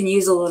everyone can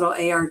use a little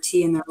ART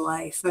in their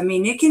life. I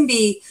mean, it can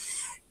be,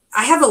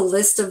 I have a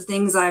list of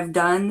things I've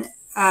done,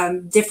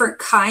 different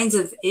kinds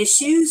of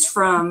issues,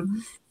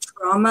 from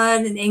trauma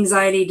and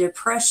anxiety,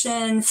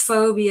 depression,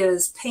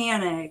 phobias,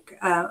 panic,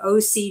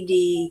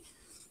 OCD.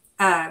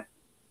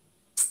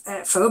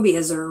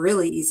 Phobias are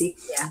really easy.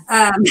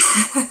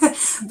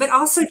 But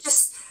also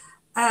just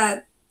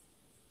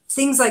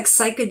things like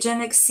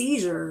psychogenic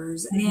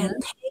seizures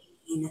and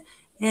pain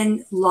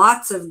and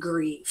lots of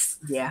grief.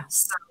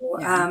 So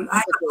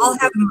I'll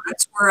have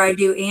months where I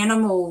do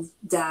animal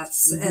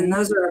deaths, and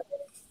those are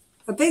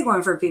a big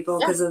one for people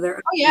because of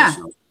their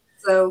emotional.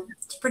 So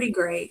it's pretty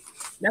great.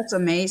 That's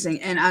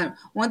amazing. And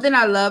one thing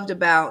I loved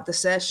about the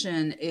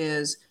session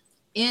is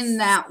in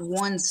that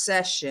one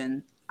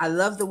session, I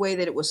love the way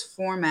that it was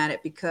formatted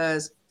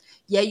because,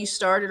 yeah, you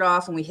started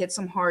off and we hit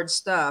some hard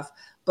stuff,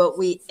 but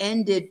we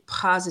ended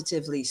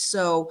positively.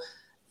 So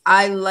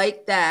I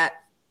like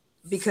that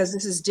because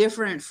this is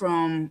different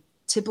from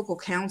typical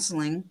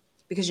counseling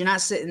because you're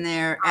not sitting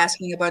there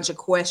asking a bunch of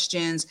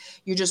questions.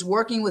 You're just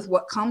working with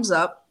what comes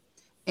up,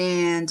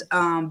 and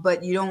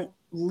but you don't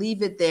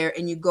leave it there,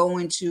 and you go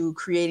into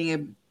creating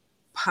a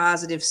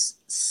positive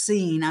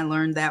scene. I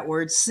learned that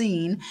word,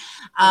 scene,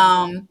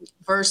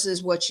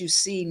 versus what you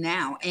see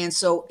now. And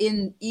so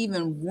in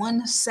even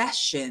one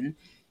session,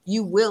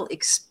 you will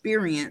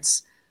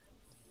experience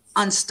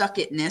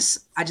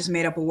unstuckedness. I just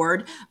made up a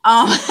word.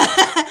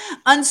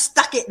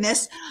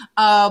 Unstuckedness,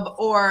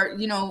 or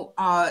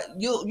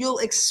you'll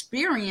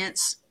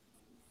experience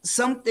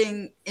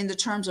something in the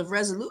terms of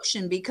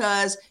resolution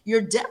because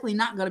you're definitely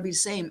not going to be the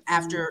same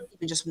after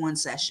even just one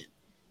session,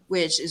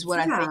 which is what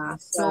I think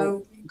is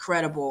so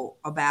incredible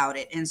about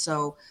it. And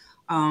so,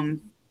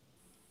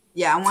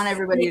 yeah, I want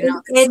everybody to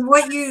know. And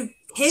what you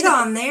hit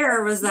on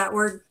there was that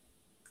word.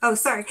 Oh,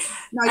 sorry.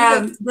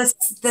 No,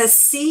 the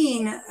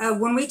scene,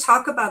 when we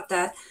talk about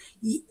that,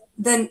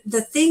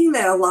 the thing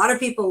that a lot of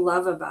people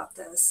love about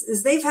this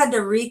is they've had to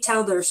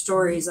retell their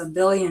stories a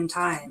billion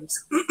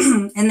times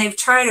and they've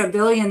tried a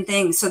billion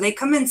things. So they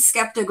come in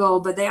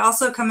skeptical, but they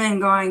also come in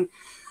going,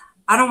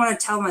 I don't want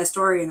to tell my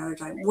story another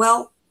time.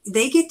 Well,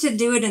 they get to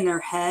do it in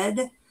their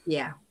head.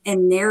 Yeah.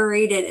 And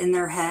narrate it in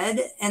their head.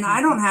 And I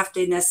don't have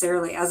to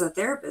necessarily, as a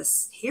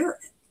therapist, hear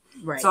it.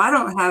 Right. So I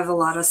don't have a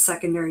lot of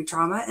secondary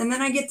trauma. And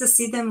then I get to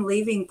see them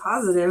leaving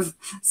positive.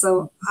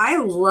 So I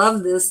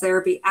love this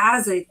therapy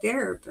as a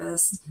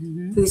therapist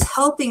who's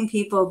helping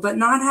people, but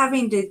not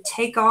having to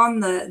take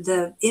on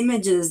the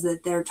images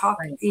that they're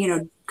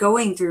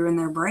going through in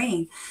their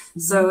brain.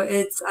 So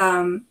it's,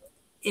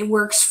 it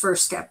works for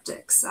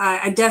skeptics.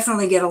 I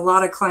definitely get a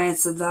lot of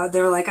clients that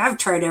they're like, I've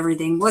tried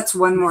everything. What's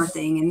one more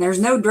thing? And there's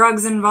no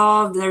drugs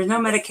involved. There's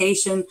no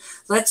medication.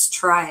 Let's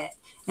try it.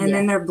 And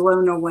then they're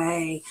blown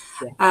away.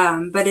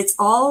 Yeah. But it's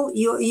all,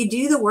 you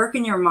do the work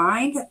in your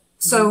mind.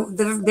 So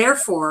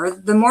therefore,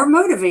 the more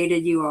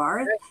motivated you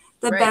are,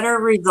 the better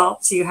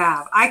results you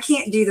have. I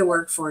can't do the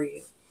work for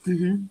you.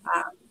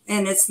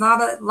 And it's not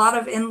a lot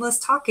of endless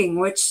talking,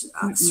 which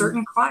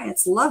certain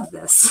clients love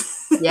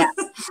this. Yeah.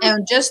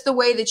 And just the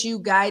way that you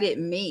guided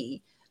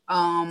me,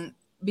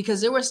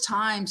 because there was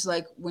times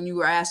like when you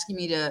were asking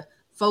me to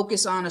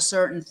focus on a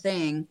certain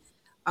thing,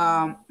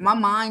 my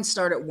mind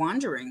started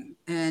wandering,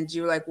 and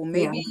you were like, well,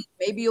 maybe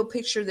you'll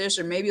picture this,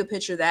 or maybe you'll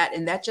picture that.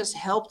 And that just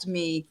helped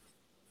me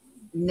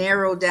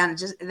narrow down.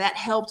 That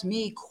helped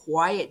me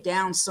quiet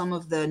down some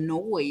of the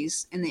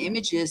noise and the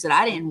images that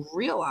I didn't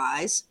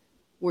realize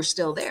were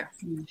still there.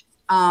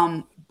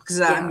 Because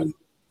I mean,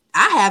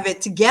 I have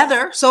it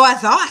together. So I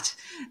thought,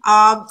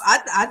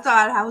 I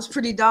thought I was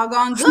pretty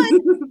doggone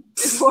good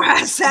before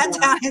I sat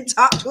down and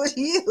talked with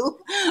you.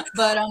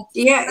 But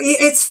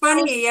it's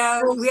funny.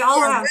 We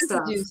all have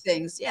residue stuff.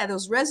 things. Yeah,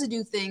 those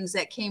residue things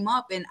that came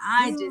up, and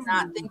I did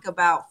not think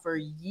about for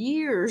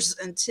years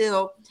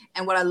until.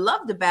 And what I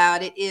loved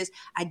about it is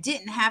I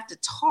didn't have to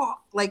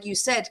talk, like you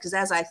said, because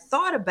as I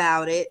thought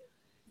about it,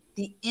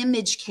 the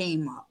image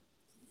came up.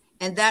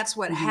 And that's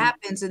what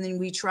happens. And then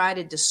we try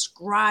to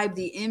describe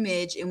the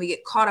image and we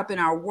get caught up in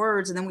our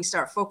words, and then we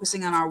start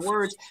focusing on our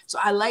words. So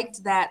I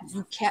liked that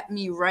you kept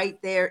me right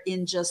there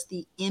in just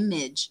the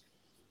image,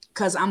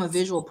 because I'm a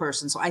visual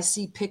person. So I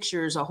see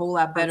pictures a whole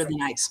lot better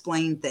than I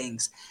explain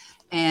things.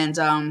 And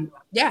it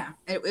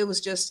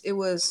was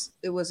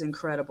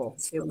incredible.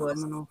 It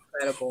was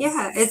incredible.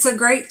 Yeah, it's a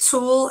great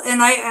tool.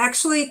 And I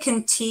actually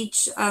can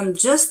teach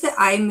just the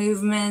eye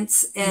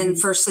movements and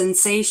for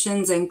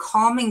sensations and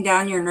calming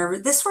down your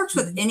nervous. This works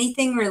with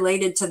anything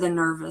related to the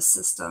nervous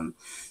system.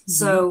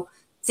 So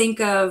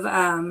think of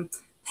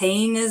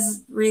pain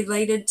is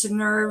related to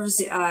nerves,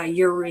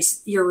 your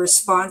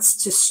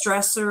response to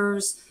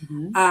stressors,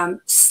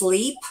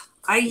 sleep.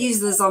 I use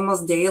this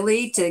almost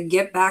daily to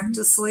get back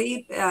to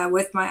sleep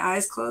with my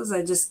eyes closed.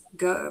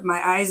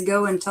 My eyes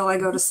go until I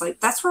go to sleep.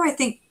 That's where I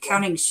think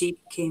counting sheep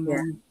came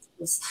in.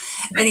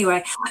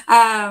 Anyway.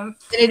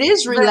 It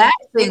is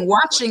relaxing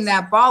watching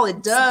that ball.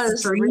 It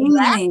does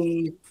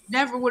relax.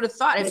 Never would have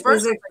thought. At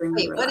first,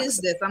 wait, what is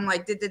this? I'm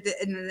like,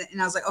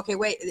 and I was like, okay,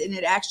 wait. And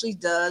it actually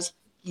does.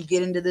 You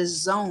get into this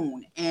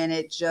zone and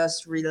it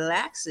just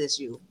relaxes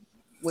you,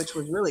 which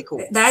was really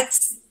cool.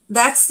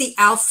 That's the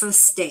alpha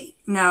state.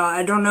 Now,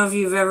 I don't know if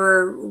you've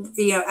ever,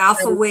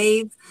 alpha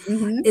wave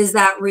is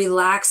that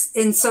relaxed.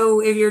 And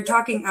so if you're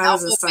talking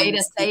alpha,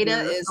 beta,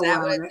 theta, is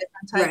that what different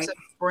types of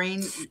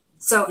brain?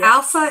 So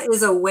alpha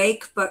is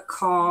awake but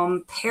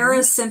calm,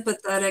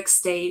 parasympathetic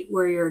state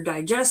where your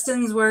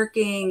digestion's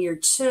working, you're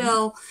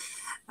chill,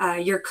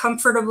 you're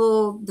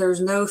comfortable,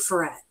 there's no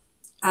threat.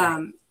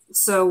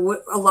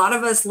 So a lot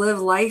of us live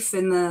life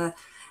in a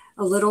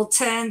little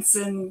tense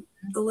and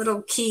a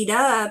little keyed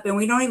up, and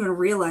we don't even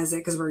realize it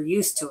because we're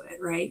used to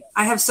it, right?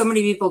 I have so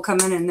many people come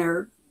in and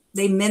they're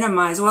they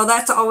minimize, well,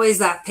 that's always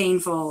that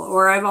painful,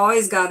 or I've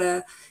always got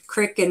a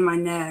crick in my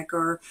neck,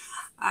 or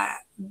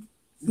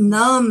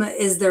numb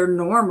is their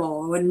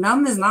normal, when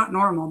numb is not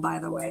normal, by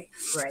the way.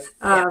 Right.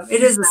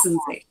 It is a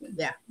sensation.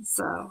 Yeah.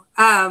 So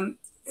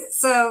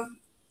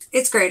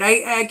it's great.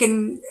 I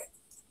can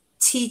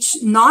teach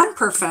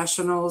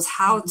non-professionals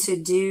how to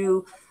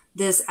do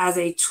this as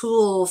a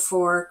tool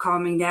for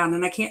calming down.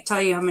 And I can't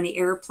tell you how many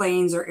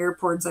airplanes or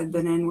airports I've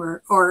been in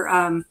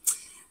or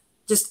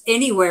just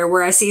anywhere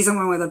where I see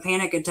someone with a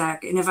panic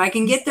attack. And if I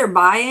can get their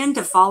buy-in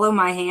to follow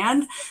my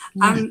hand,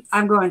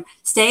 I'm going,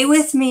 stay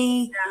with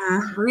me,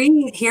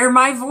 breathe, hear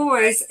my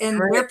voice.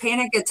 And their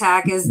panic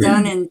attack is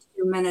done in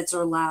 2 minutes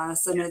or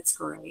less. And it's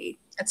great.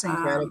 That's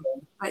incredible.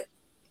 But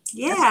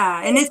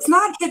yeah. And it's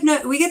not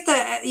we get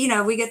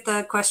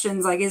the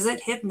questions like, is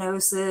it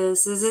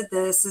hypnosis? Is it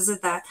this? Is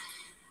it that?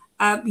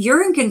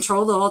 You're in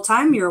control the whole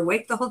time. You're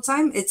awake the whole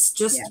time. It's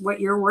just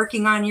what you're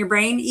working on in your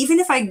brain. Even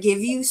if I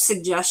give you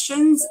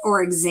suggestions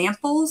or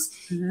examples,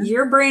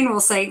 your brain will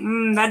say,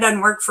 that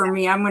doesn't work for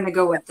me. I'm going to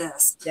go with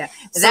this. Yeah.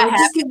 So that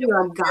just give happened you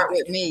a guide.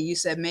 with me. You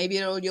said, maybe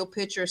you'll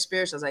picture a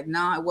spirit. I was like,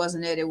 no, it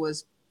wasn't it. It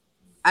was,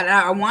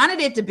 I wanted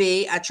it to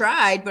be. I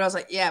tried, but I was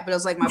like, but it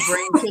was like my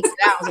brain kicked it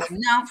out. I was like,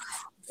 no.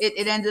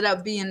 It ended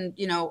up being,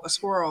 a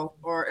squirrel.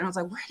 And I was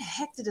like, where the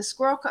heck did the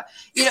squirrel come?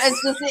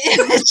 It's just the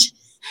image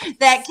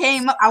that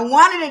came up. I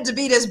wanted it to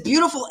be this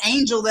beautiful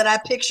angel that I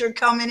pictured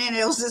coming in.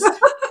 It was just,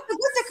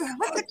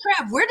 what the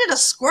crap? Where did a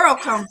squirrel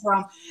come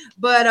from?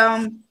 But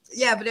but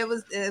it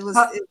was.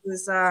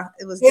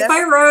 If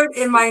I wrote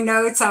in my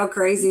notes how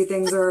crazy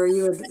things are,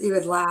 you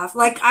would laugh.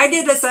 Like I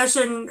did a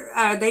session.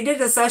 They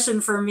did a session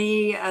for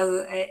me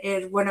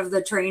in one of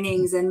the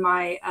trainings, and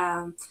my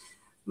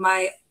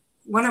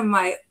one of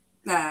my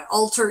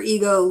alter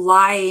ego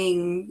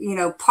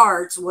lying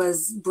parts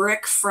was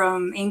Brick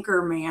from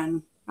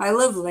Anchorman. I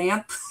love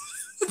Lamp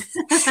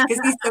because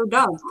he's so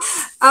dumb.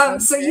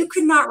 So you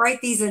could not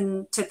write these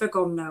in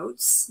typical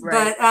notes,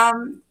 but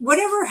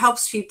whatever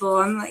helps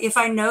people. If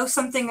I know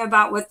something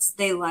about what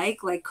they like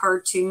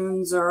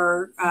cartoons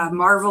or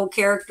Marvel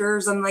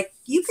characters, I'm like,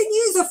 you can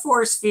use a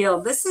force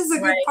field. This is a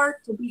good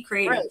part to be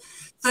creative. Right.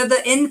 So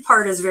the end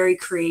part is very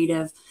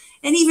creative.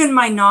 And even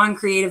my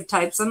non-creative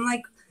types, I'm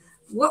like,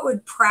 what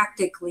would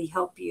practically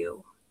help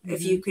you?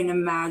 If you can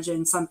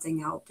imagine something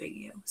helping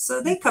you.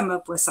 So they come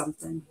up with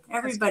something.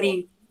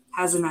 Everybody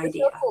has an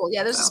idea. So cool.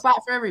 Yeah, there's a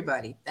spot for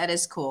everybody. That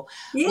is cool.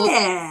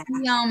 Yeah.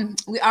 Well,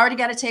 we already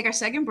got to take our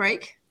second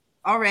break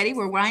already.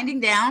 We're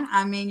winding down.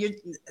 I mean, I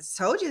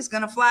told you it's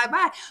going to fly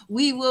by.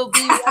 We will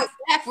be right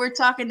back. We're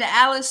talking to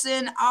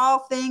Alyson, all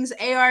things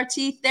ART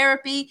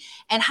therapy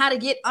and how to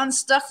get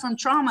unstuck from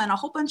trauma and a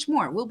whole bunch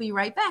more. We'll be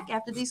right back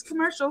after these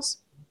commercials.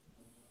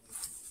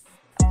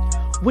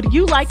 Would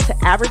you like to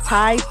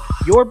advertise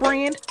your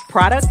brand,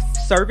 product,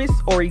 service,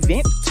 or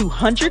event to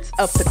hundreds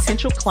of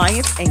potential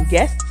clients and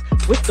guests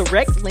with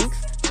direct links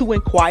to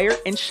inquire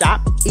and shop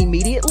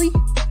immediately?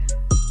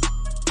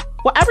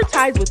 Well,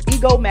 advertise with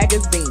Ego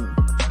Magazine,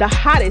 the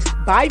hottest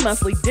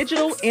bi-monthly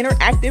digital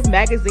interactive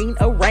magazine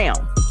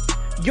around.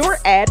 Your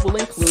ad will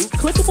include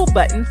clickable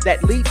buttons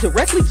that lead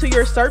directly to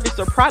your service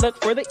or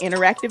product for the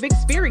interactive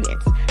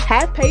experience.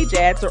 Half-page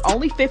ads are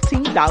only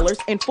 $15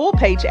 and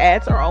full-page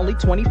ads are only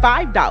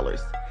 $25.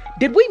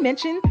 Did we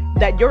mention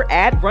that your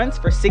ad runs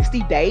for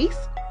 60 days?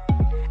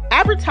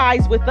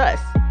 Advertise with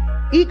us.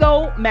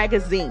 Ego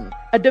Magazine,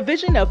 a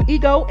division of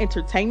Ego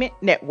Entertainment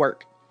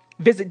Network.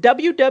 Visit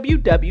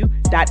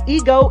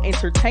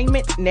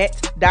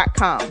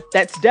www.egoentertainmentnet.com.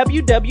 That's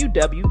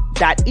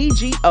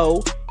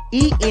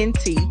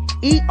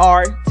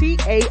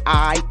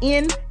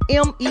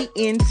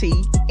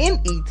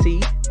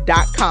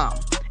www.egoentertainmentnet.com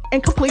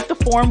and complete the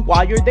form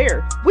while you're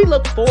there. We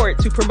look forward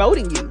to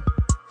promoting you.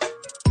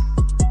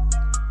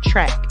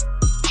 Track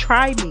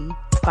Try Me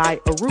by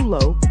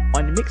Arulo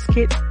on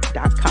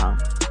Mixkit.com.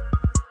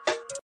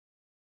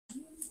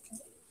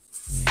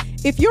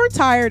 If you're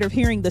tired of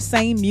hearing the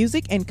same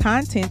music and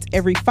content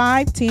every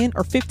 5, 10,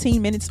 or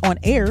 15 minutes on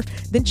air,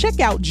 then check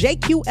out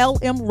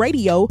JQLM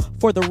Radio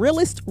for the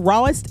realest,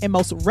 rawest, and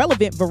most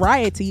relevant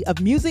variety of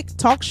music,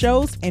 talk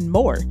shows, and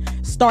more.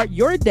 Start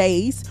your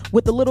days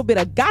with a little bit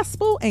of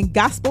gospel and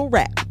gospel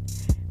rap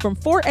from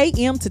 4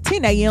 a.m. to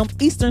 10 a.m.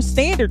 Eastern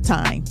Standard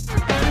Time.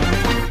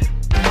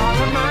 All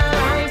of my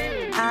life,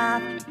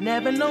 I've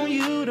never known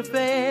you to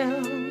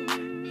fail.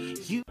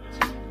 You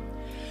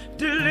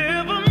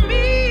deliver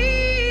me.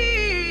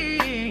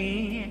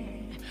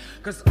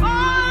 'Cause all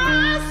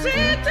I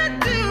seem to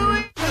do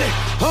is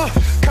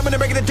coming and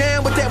breaking it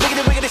down with that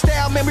wicked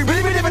style, man. We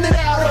really living it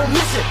out. Don't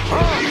miss it.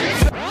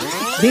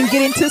 Then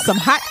get into some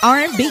hot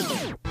R&B.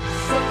 Say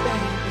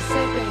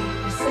baby,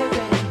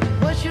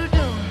 what you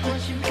doing?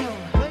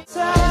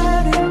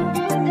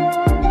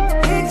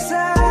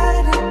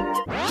 Excited.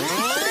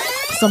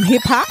 Some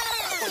hip hop.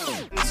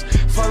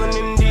 Falling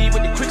in deep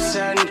with the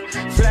quicksand.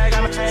 Flag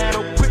on the fan,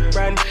 oh quick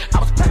run. I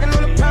was packing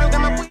on the pound,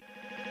 got my.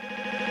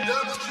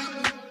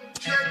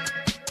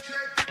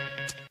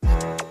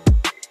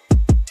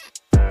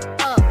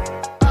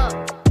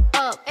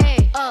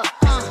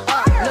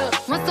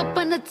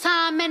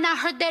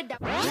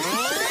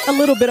 a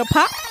little bit of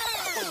pop,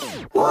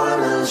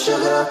 Watermelon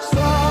sugar,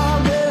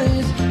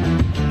 strawberries.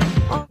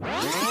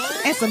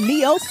 and some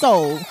neo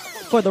soul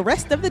for the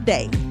rest of the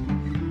day.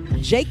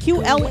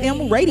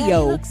 JQLM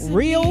Radio,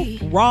 real,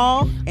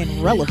 raw,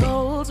 and relevant.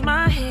 Holds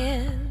my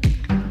hand.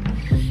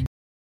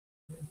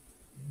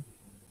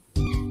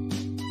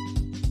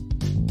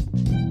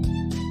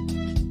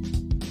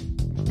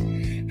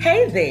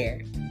 Hey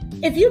there.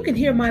 If you can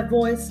hear my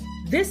voice,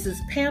 this is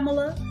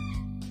Pamela,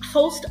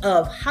 host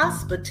of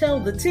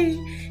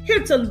Hospitality,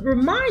 here to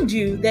remind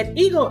you that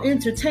Eagle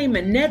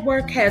Entertainment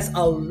Network has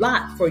a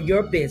lot for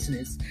your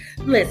business.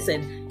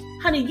 Listen,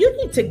 honey, you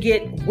need to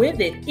get with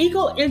it.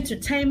 Eagle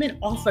Entertainment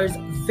offers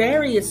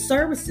various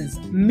services,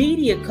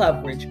 media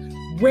coverage,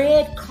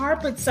 red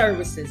carpet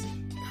services,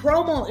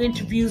 promo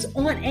interviews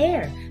on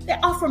air. They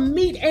offer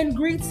meet and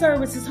greet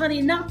services,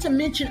 honey, not to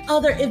mention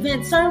other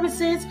event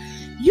services.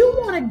 You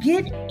want to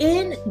get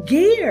in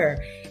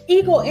gear.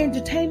 Eagle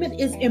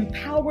Entertainment is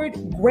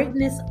empowered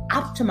greatness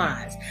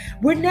optimized.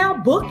 We're now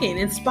booking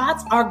and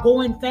spots are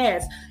going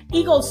fast.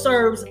 Eagle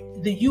serves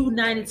the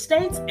United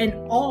States and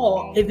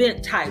all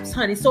event types,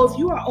 honey. So if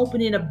you are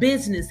opening a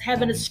business,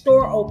 having a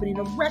store opening,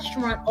 a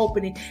restaurant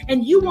opening,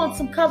 and you want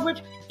some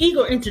coverage,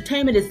 Eagle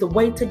Entertainment is the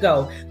way to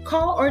go.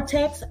 Call or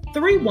text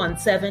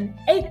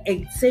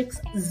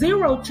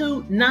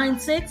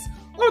 317-886-0296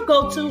 or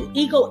go to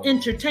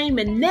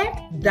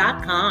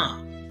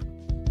eagleentertainmentnet.com.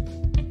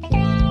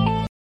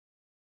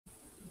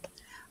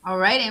 All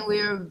right, and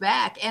we're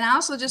back. And I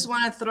also just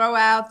want to throw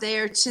out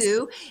there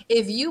too,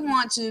 if you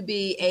want to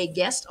be a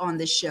guest on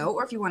the show,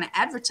 or if you want to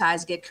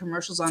advertise, get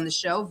commercials on the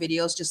show,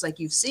 videos just like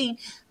you've seen,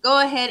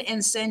 go ahead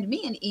and send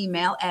me an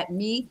email at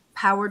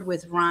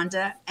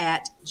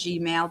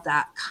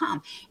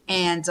mepoweredwithrhonda@gmail.com.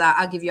 And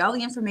I'll give you all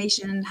the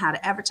information, how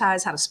to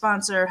advertise, how to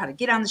sponsor, how to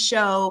get on the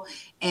show,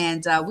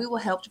 and we will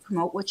help to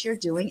promote what you're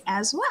doing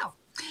as well.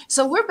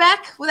 So we're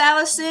back with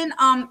Alyson.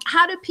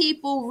 How do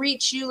people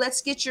reach you?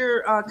 Let's get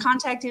your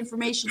contact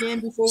information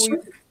in before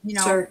we,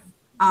 Sure.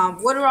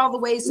 What are all the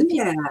ways that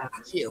people can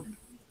reach you?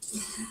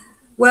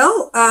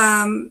 Well,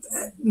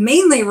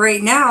 mainly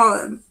right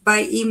now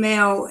by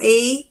email,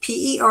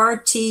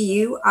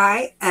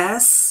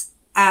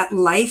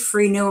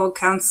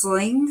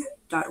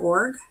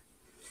 apertuis@liferenewalcounseling.org.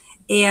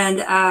 And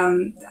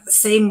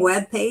same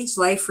webpage,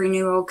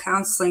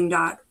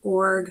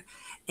 liferenewalcounseling.org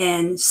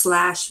and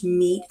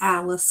 /meet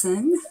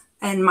Alyson.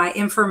 And my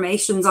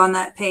information's on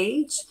that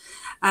page.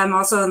 I'm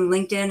also on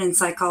LinkedIn and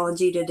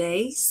Psychology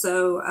Today.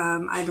 So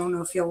I don't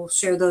know if you'll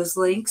share those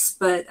links,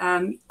 but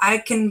I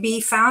can be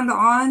found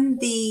on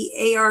the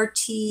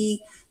ART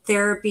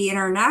Therapy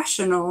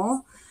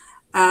International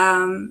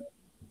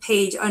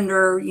page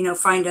under,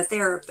 find a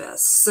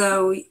therapist.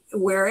 So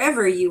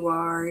wherever you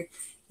are,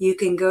 you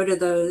can go to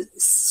the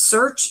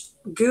search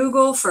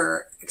Google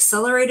for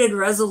accelerated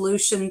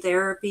resolution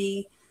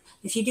therapy.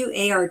 If you do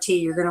ART,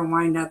 you're going to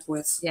wind up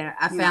with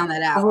I found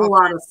that out. A whole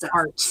lot of stuff.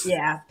 Art.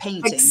 Yeah,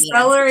 painting.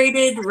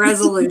 Accelerated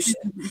resolution.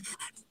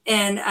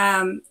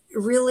 And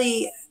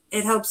really,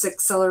 it helps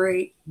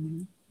accelerate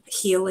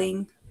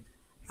healing.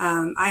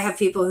 I have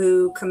people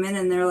who come in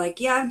and they're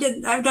like, yeah,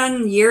 I've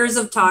done years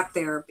of talk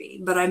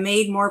therapy, but I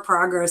made more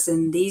progress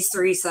in these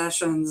 3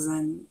 sessions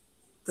than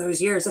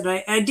those years. And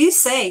I do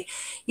say,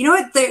 you know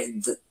what,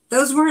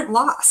 those weren't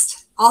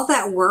lost. All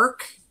that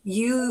work,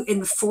 you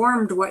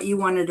informed what you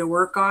wanted to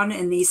work on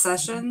in these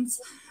sessions,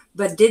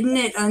 but didn't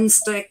it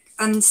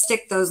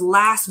unstick those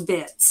last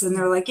bits? And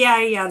they're like,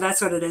 yeah,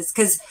 that's what it is.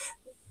 Because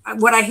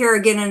what I hear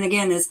again and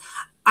again is,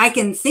 I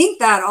can think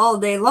that all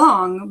day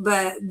long,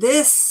 but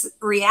this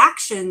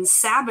reaction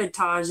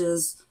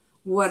sabotages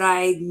what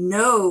I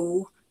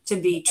know to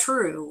be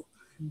true.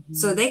 Mm-hmm.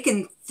 So they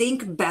can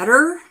think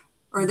better,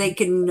 or they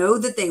can know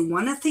that they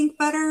want to think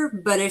better.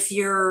 But if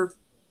your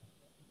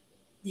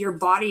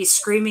body's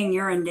screaming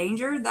you're in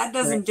danger, that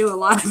doesn't do a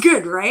lot of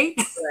good, right?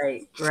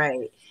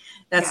 Right.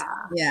 That's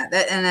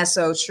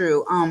so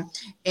true.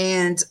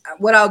 And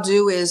what I'll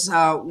do is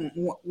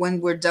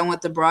when we're done with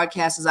the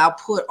broadcast is I'll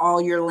put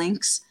all your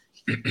links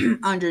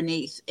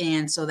underneath.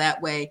 And so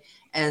that way,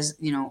 as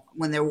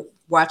when they're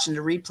watching the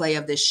replay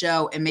of this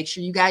show, and make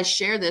sure you guys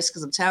share this,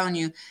 because I'm telling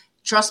you,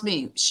 trust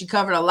me, she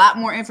covered a lot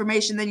more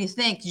information than you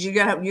think. You're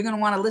going to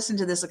want to listen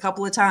to this a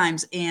couple of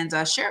times and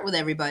share it with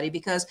everybody,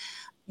 because,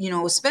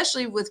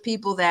 especially with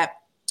people that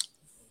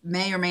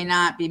may or may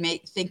not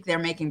think they're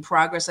making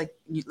progress.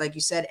 Like you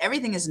said,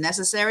 everything is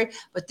necessary,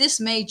 but this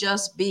may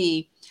just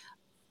be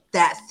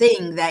that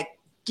thing that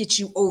gets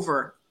you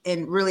over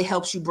and really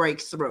helps you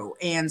break through.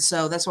 And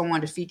so that's why I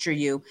wanted to feature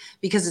you,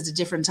 because it's a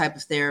different type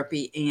of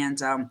therapy.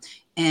 And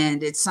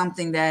it's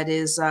something that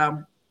is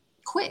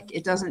quick.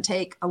 It doesn't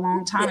take a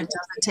long time. It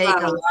doesn't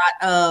take a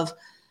lot of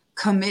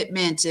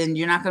commitment, and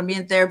you're not going to be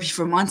in therapy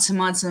for months and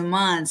months and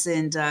months,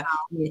 and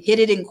you hit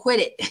it and quit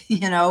it,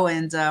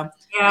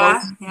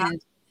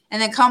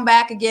 and then come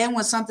back again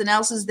when something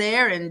else is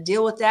there and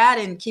deal with that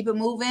and keep it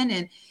moving.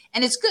 And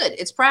it's good.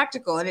 It's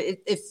practical, and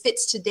it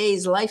fits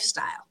today's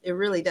lifestyle. It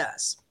really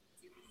does.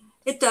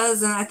 It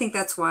does. And I think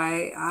that's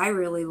why I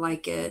really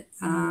like it.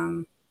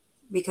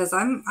 because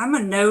I'm a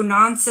no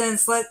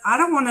nonsense. I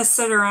don't want to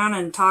sit around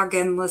and talk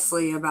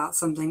endlessly about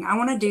something. I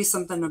want to do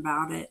something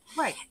about it.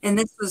 Right. And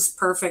this was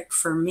perfect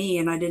for me,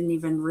 and I didn't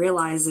even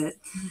realize it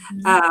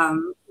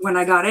Mm-hmm. when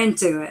I got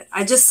into it.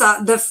 I just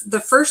saw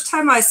the first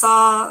time I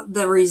saw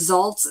the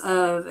results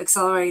of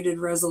accelerated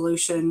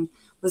resolution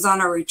was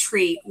on a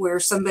retreat where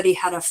somebody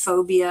had a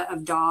phobia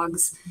of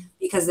dogs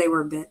because they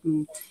were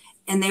bitten,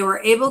 and they were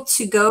able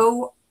to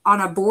go on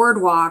a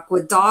boardwalk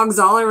with dogs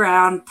all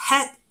around,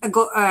 pet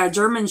a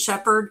German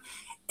Shepherd,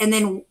 and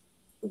then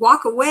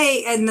walk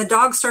away, and the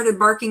dog started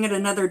barking at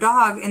another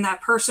dog, and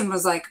that person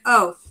was like,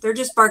 oh, they're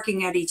just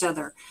barking at each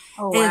other.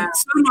 Oh, and wow.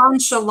 so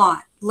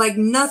nonchalant, like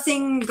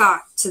nothing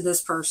got to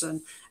this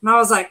person. And I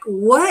was like,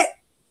 what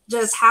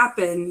just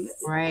happened?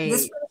 Right.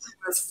 This person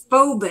was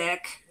phobic,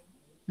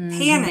 Mm-hmm.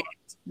 panicked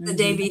the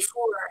day Mm-hmm.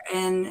 before,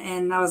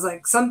 and I was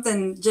like,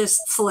 something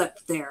just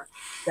flipped there.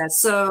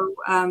 So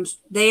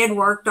they had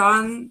worked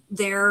on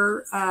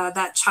their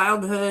that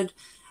childhood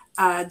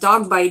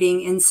dog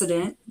biting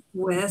incident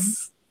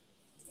with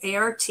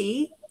ART,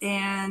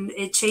 and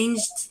it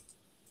changed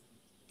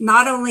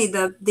not only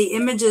the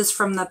images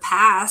from the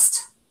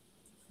past,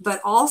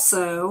 but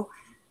also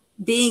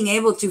being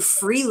able to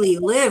freely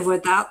live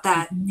without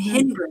that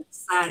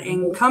hindrance, that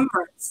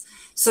encumbrance.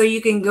 So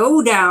you can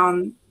go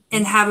down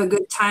and have a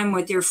good time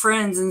with your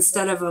friends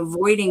instead of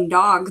avoiding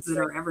dogs that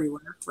are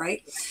everywhere,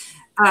 right?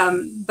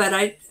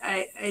 But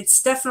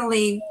it's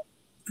definitely,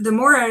 the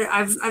more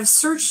I've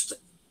searched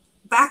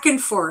back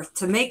and forth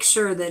to make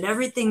sure that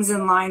everything's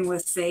in line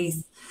with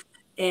faith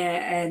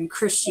and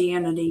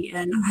Christianity,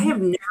 and I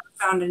have never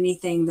found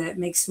anything that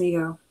makes me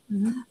go,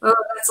 oh,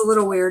 that's a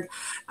little weird.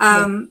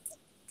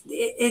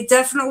 It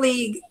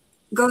definitely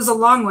goes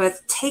along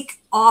with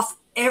take off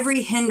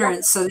every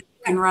hindrance so that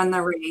you can run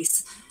the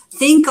race.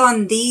 Think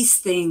on these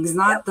things,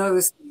 not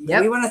those things.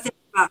 We want to think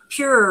about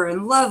pure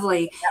and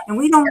lovely, and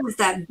we don't want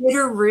that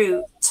bitter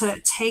root to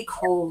take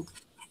hold.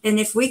 And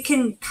if we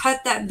can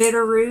cut that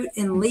bitter root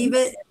and leave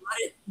it and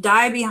let it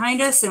die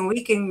behind us, and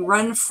we can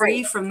run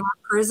free from that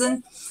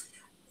prison,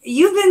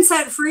 you've been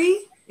set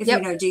free if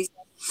you know Jesus.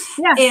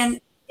 Yeah.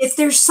 And if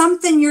there's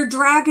something you're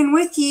dragging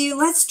with you,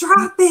 let's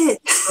drop it.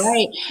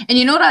 Right. And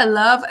you know what I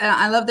love?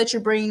 I love that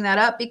you're bringing that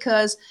up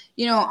because,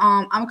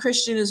 I'm a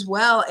Christian as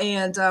well.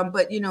 And,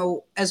 but,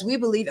 as we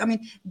believe, I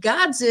mean,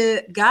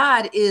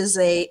 God is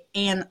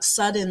and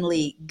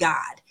suddenly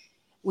God.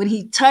 When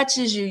he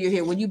touches you, you're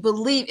here. When you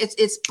believe,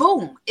 it's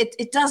boom.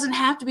 It doesn't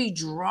have to be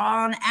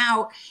drawn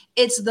out.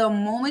 It's the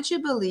moment you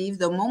believe,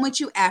 the moment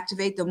you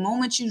activate, the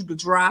moment you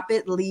drop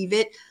it, leave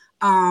it,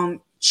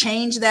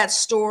 change that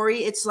story.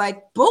 It's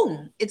like,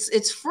 boom,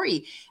 it's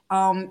free.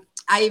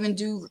 I even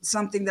do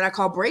something that I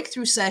call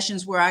breakthrough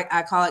sessions where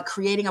I call it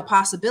creating a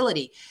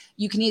possibility.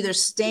 You can either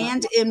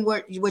stand in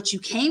what you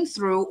came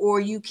through,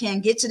 or you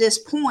can get to this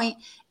point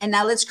and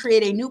now let's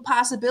create a new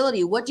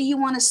possibility. What do you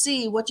want to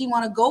see? What do you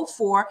want to go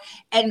for?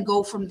 And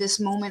go from this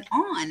moment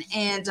on.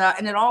 And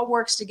it all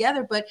works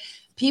together. But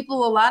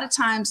people a lot of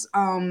times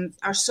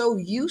are so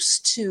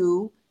used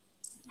to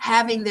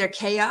having their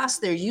chaos.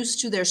 They're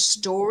used to their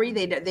story.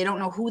 They don't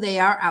know who they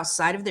are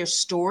outside of their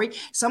story.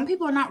 Some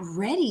people are not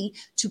ready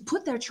to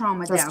put their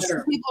trauma down.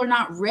 Some people are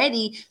not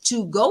ready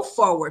to go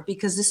forward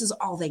because this is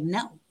all they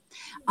know.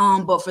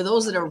 But for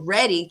those that are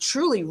ready,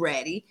 truly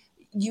ready,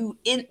 you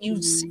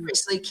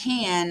seriously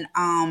can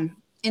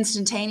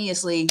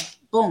instantaneously,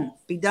 boom,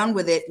 be done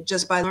with it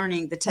just by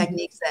learning the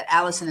techniques that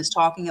Alyson is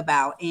talking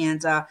about.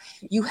 And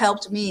you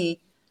helped me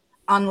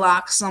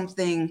unlock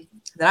something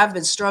that I've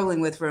been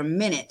struggling with for a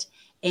minute,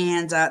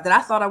 and that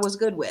I thought I was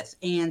good with,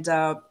 and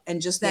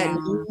just that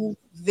new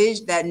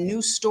vision, that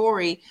new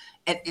story,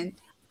 and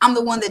I'm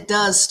the one that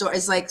does story.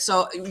 It's like,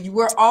 so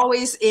we're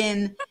always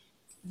in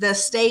the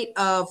state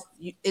of,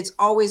 it's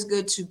always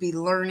good to be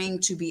learning,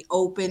 to be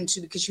open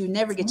to, because you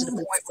never get to the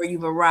point where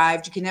you've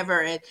arrived. You can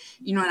never, and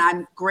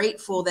I'm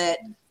grateful that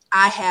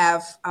I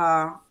have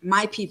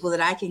my people that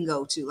I can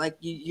go to. Like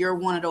you're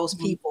one of those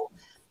people,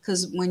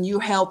 because when you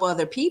help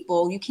other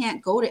people, you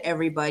can't go to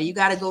everybody. You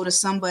got to go to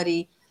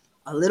somebody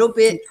a little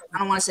bit, I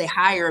don't want to say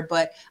higher,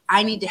 but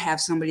I need to have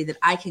somebody that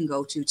I can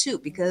go to too,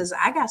 because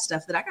I got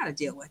stuff that I got to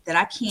deal with that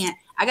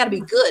I got to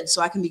be good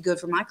so I can be good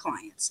for my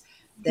clients.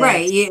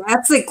 Right.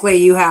 Ethically,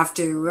 you have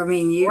to. I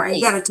mean, you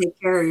got to take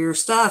care of your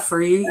stuff,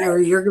 or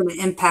you're going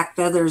to impact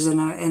others in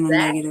a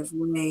negative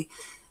way.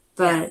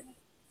 But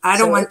I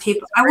don't want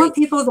people. I want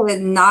people to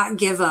not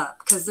give up,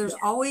 because there's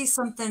always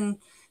something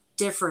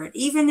different.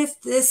 Even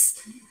if this,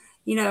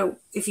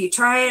 if you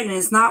try it and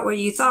it's not what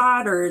you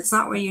thought, or it's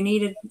not what you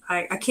needed.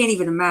 I can't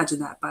even imagine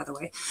that, by the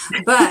way.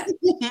 But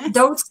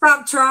don't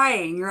stop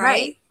trying.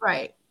 Right.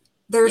 Right.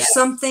 There's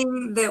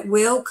something that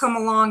will come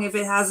along if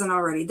it hasn't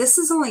already. This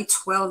is only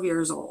 12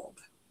 years old.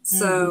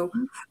 So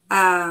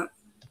I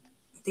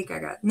think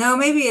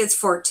maybe it's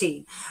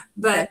 14.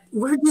 But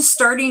we're just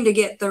starting to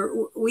get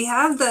we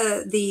have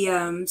the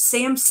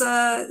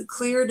SAMHSA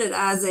cleared it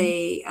as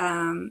a,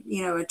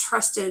 a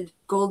trusted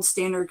gold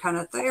standard kind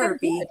of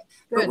therapy. Good.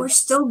 But we're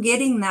still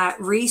getting that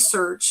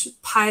research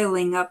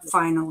piling up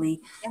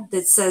finally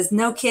that says,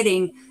 no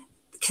kidding,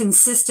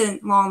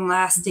 consistent,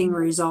 long-lasting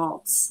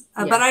results.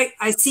 But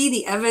I see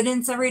the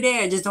evidence every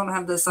day. I just don't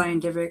have the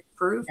scientific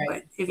proof.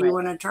 But if you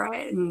want to try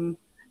it and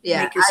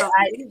make yourself,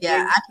 I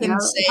can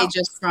say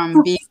just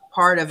from being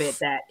part of it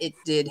that it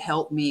did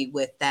help me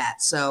with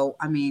that. So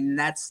I mean,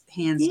 that's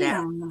hands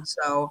down.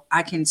 So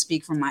I can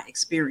speak from my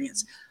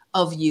experience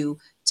of you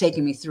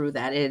taking me through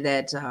that. It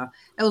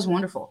was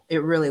wonderful.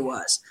 It really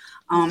was.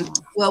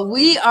 Well,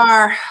 we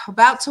are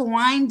about to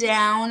wind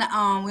down.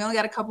 We only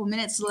got a couple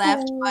minutes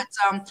left, but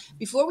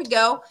before we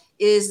go,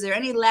 is there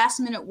any last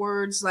minute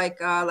words, like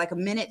a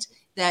minute,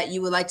 that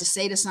you would like to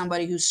say to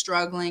somebody who's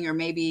struggling or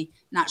maybe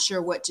not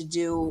sure what to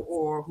do,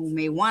 or who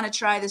may want to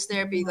try this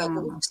therapy? Like,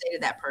 what would you say to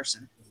that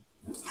person?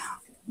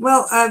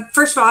 Well,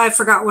 first of all, I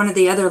forgot one of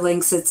the other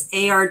links. It's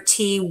ART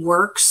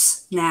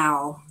Works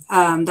Now.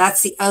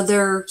 That's the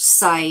other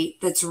site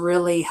that's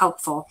really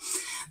helpful.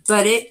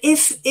 But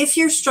if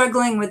you're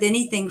struggling with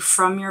anything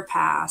from your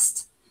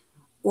past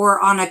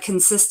or on a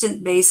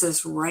consistent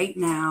basis right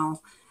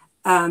now,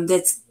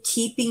 that's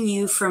keeping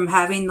you from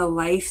having the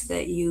life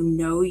that you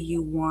know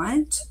you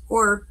want,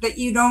 or that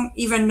you don't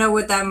even know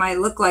what that might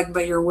look like,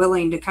 but you're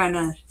willing to kind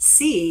of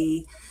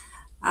see.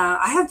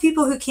 I have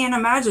people who can't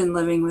imagine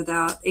living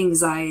without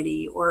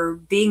anxiety or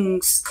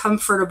being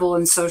comfortable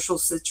in social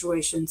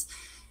situations.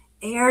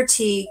 ART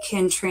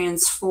can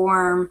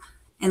transform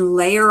and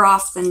layer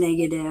off the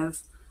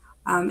negative.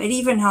 It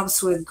even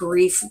helps with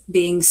grief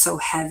being so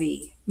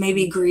heavy,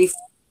 maybe grief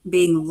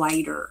being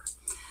lighter.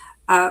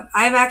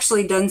 I've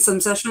actually done some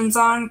sessions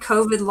on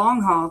COVID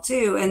long haul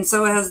too. And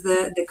so has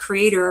the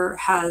creator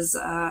has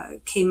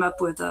came up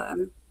with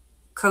a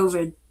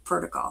COVID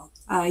protocol.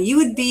 You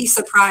would be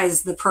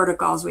surprised the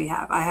protocols we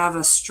have. I have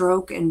a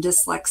stroke and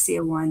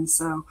dyslexia one.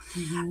 So,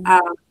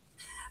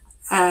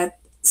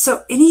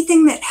 so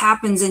anything that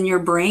happens in your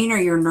brain or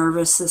your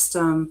nervous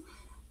system,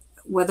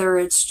 whether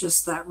it's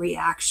just that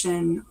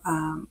reaction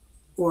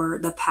or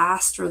the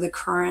past or the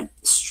current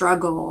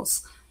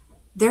struggles,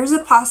 there's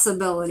a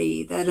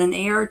possibility that an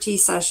ART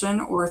session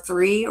or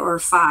 3 or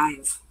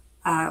 5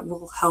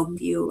 will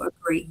help you a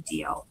great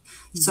deal.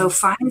 So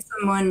find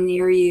someone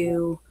near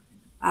you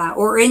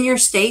or in your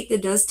state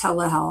that does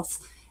telehealth,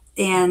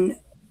 and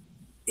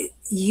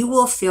you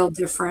will feel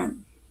different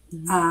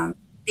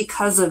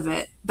because of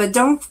it. But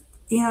don't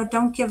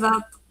give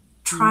up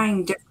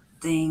trying different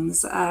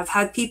things. I've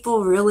had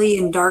people really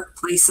in dark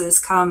places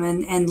come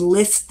and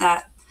lift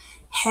that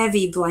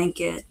heavy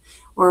blanket,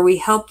 or we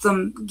help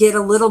them get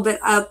a little bit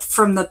up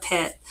from the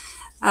pit.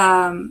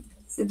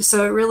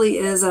 So it really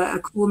is a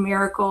cool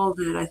miracle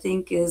that I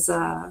think is,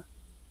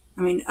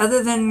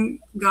 other than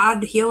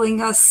God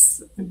healing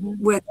us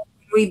with what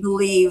we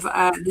believe,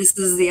 this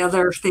is the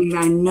other thing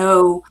I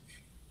know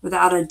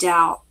without a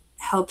doubt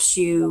helps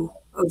you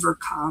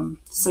overcome.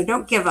 So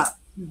don't give up.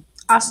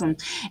 Awesome.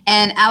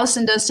 And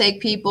Alyson does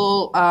take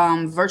people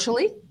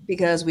virtually,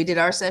 because we did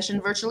our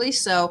session virtually.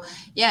 So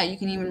yeah, you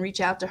can even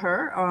reach out to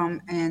her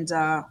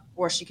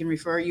or she can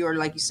refer you, or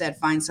like you said,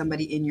 find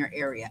somebody in your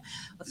area.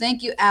 Well,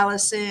 thank you,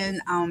 Alyson,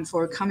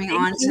 for coming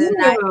on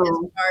tonight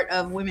as part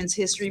of Women's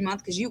History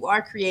Month, because you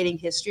are creating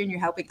history and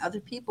you're helping other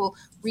people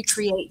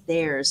recreate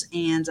theirs.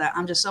 And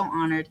I'm just so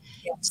honored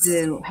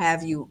to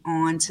have you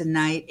on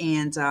tonight.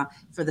 And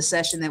for the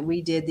session that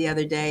we did the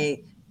other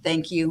day,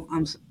 thank you.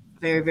 I'm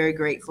very, very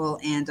grateful.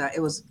 And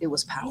it was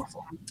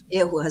powerful.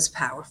 It was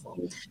powerful.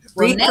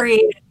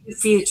 Recreate the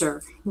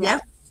future.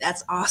 Yep.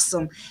 That's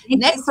awesome.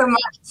 Thank you so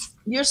much.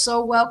 You're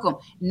so welcome.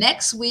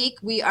 Next week,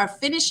 we are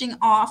finishing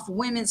off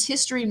Women's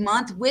History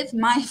Month with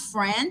my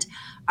friend.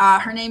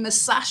 Her name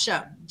is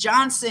Sasha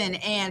Johnson.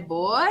 And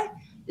boy,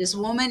 this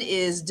woman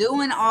is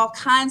doing all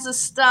kinds of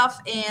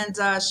stuff. And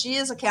she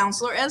is a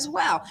counselor as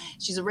well.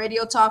 She's a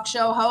radio talk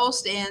show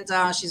host, and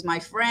she's my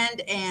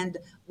friend. And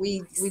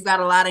we've got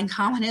a lot in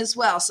common as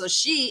well. So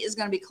she is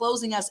going to be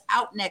closing us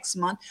out next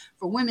month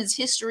for Women's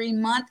History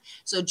Month.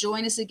 So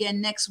join us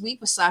again next week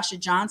with Sasha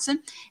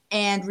Johnson.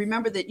 And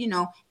remember that,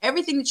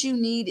 everything that you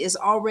need is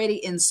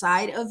already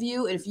inside of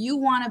you. If you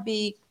want to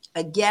be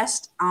a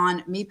guest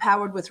on Me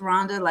Powered with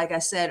Rhonda, like I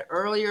said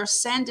earlier,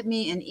 send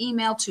me an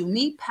email to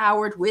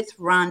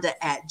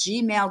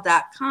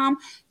mepoweredwithrhonda@gmail.com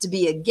to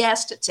be a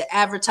guest, to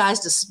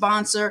advertise, to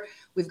sponsor.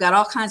 We've got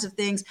all kinds of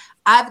things.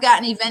 I've got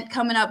an event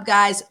coming up,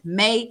 guys,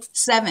 May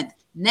 7th.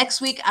 Next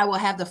week, I will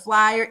have the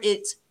flyer.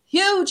 It's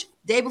huge.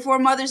 Day before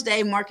Mother's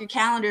Day. Mark your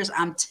calendars.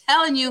 I'm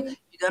telling you, you're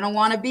going to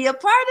want to be a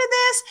part of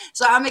this.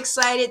 So I'm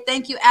excited.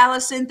 Thank you,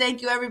 Alyson.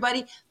 Thank you,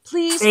 everybody.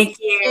 Please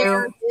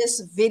share this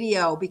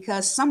video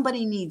because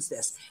somebody needs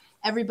this.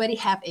 Everybody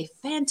have a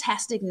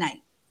fantastic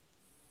night.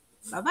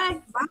 Bye-bye.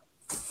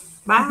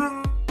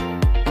 Bye.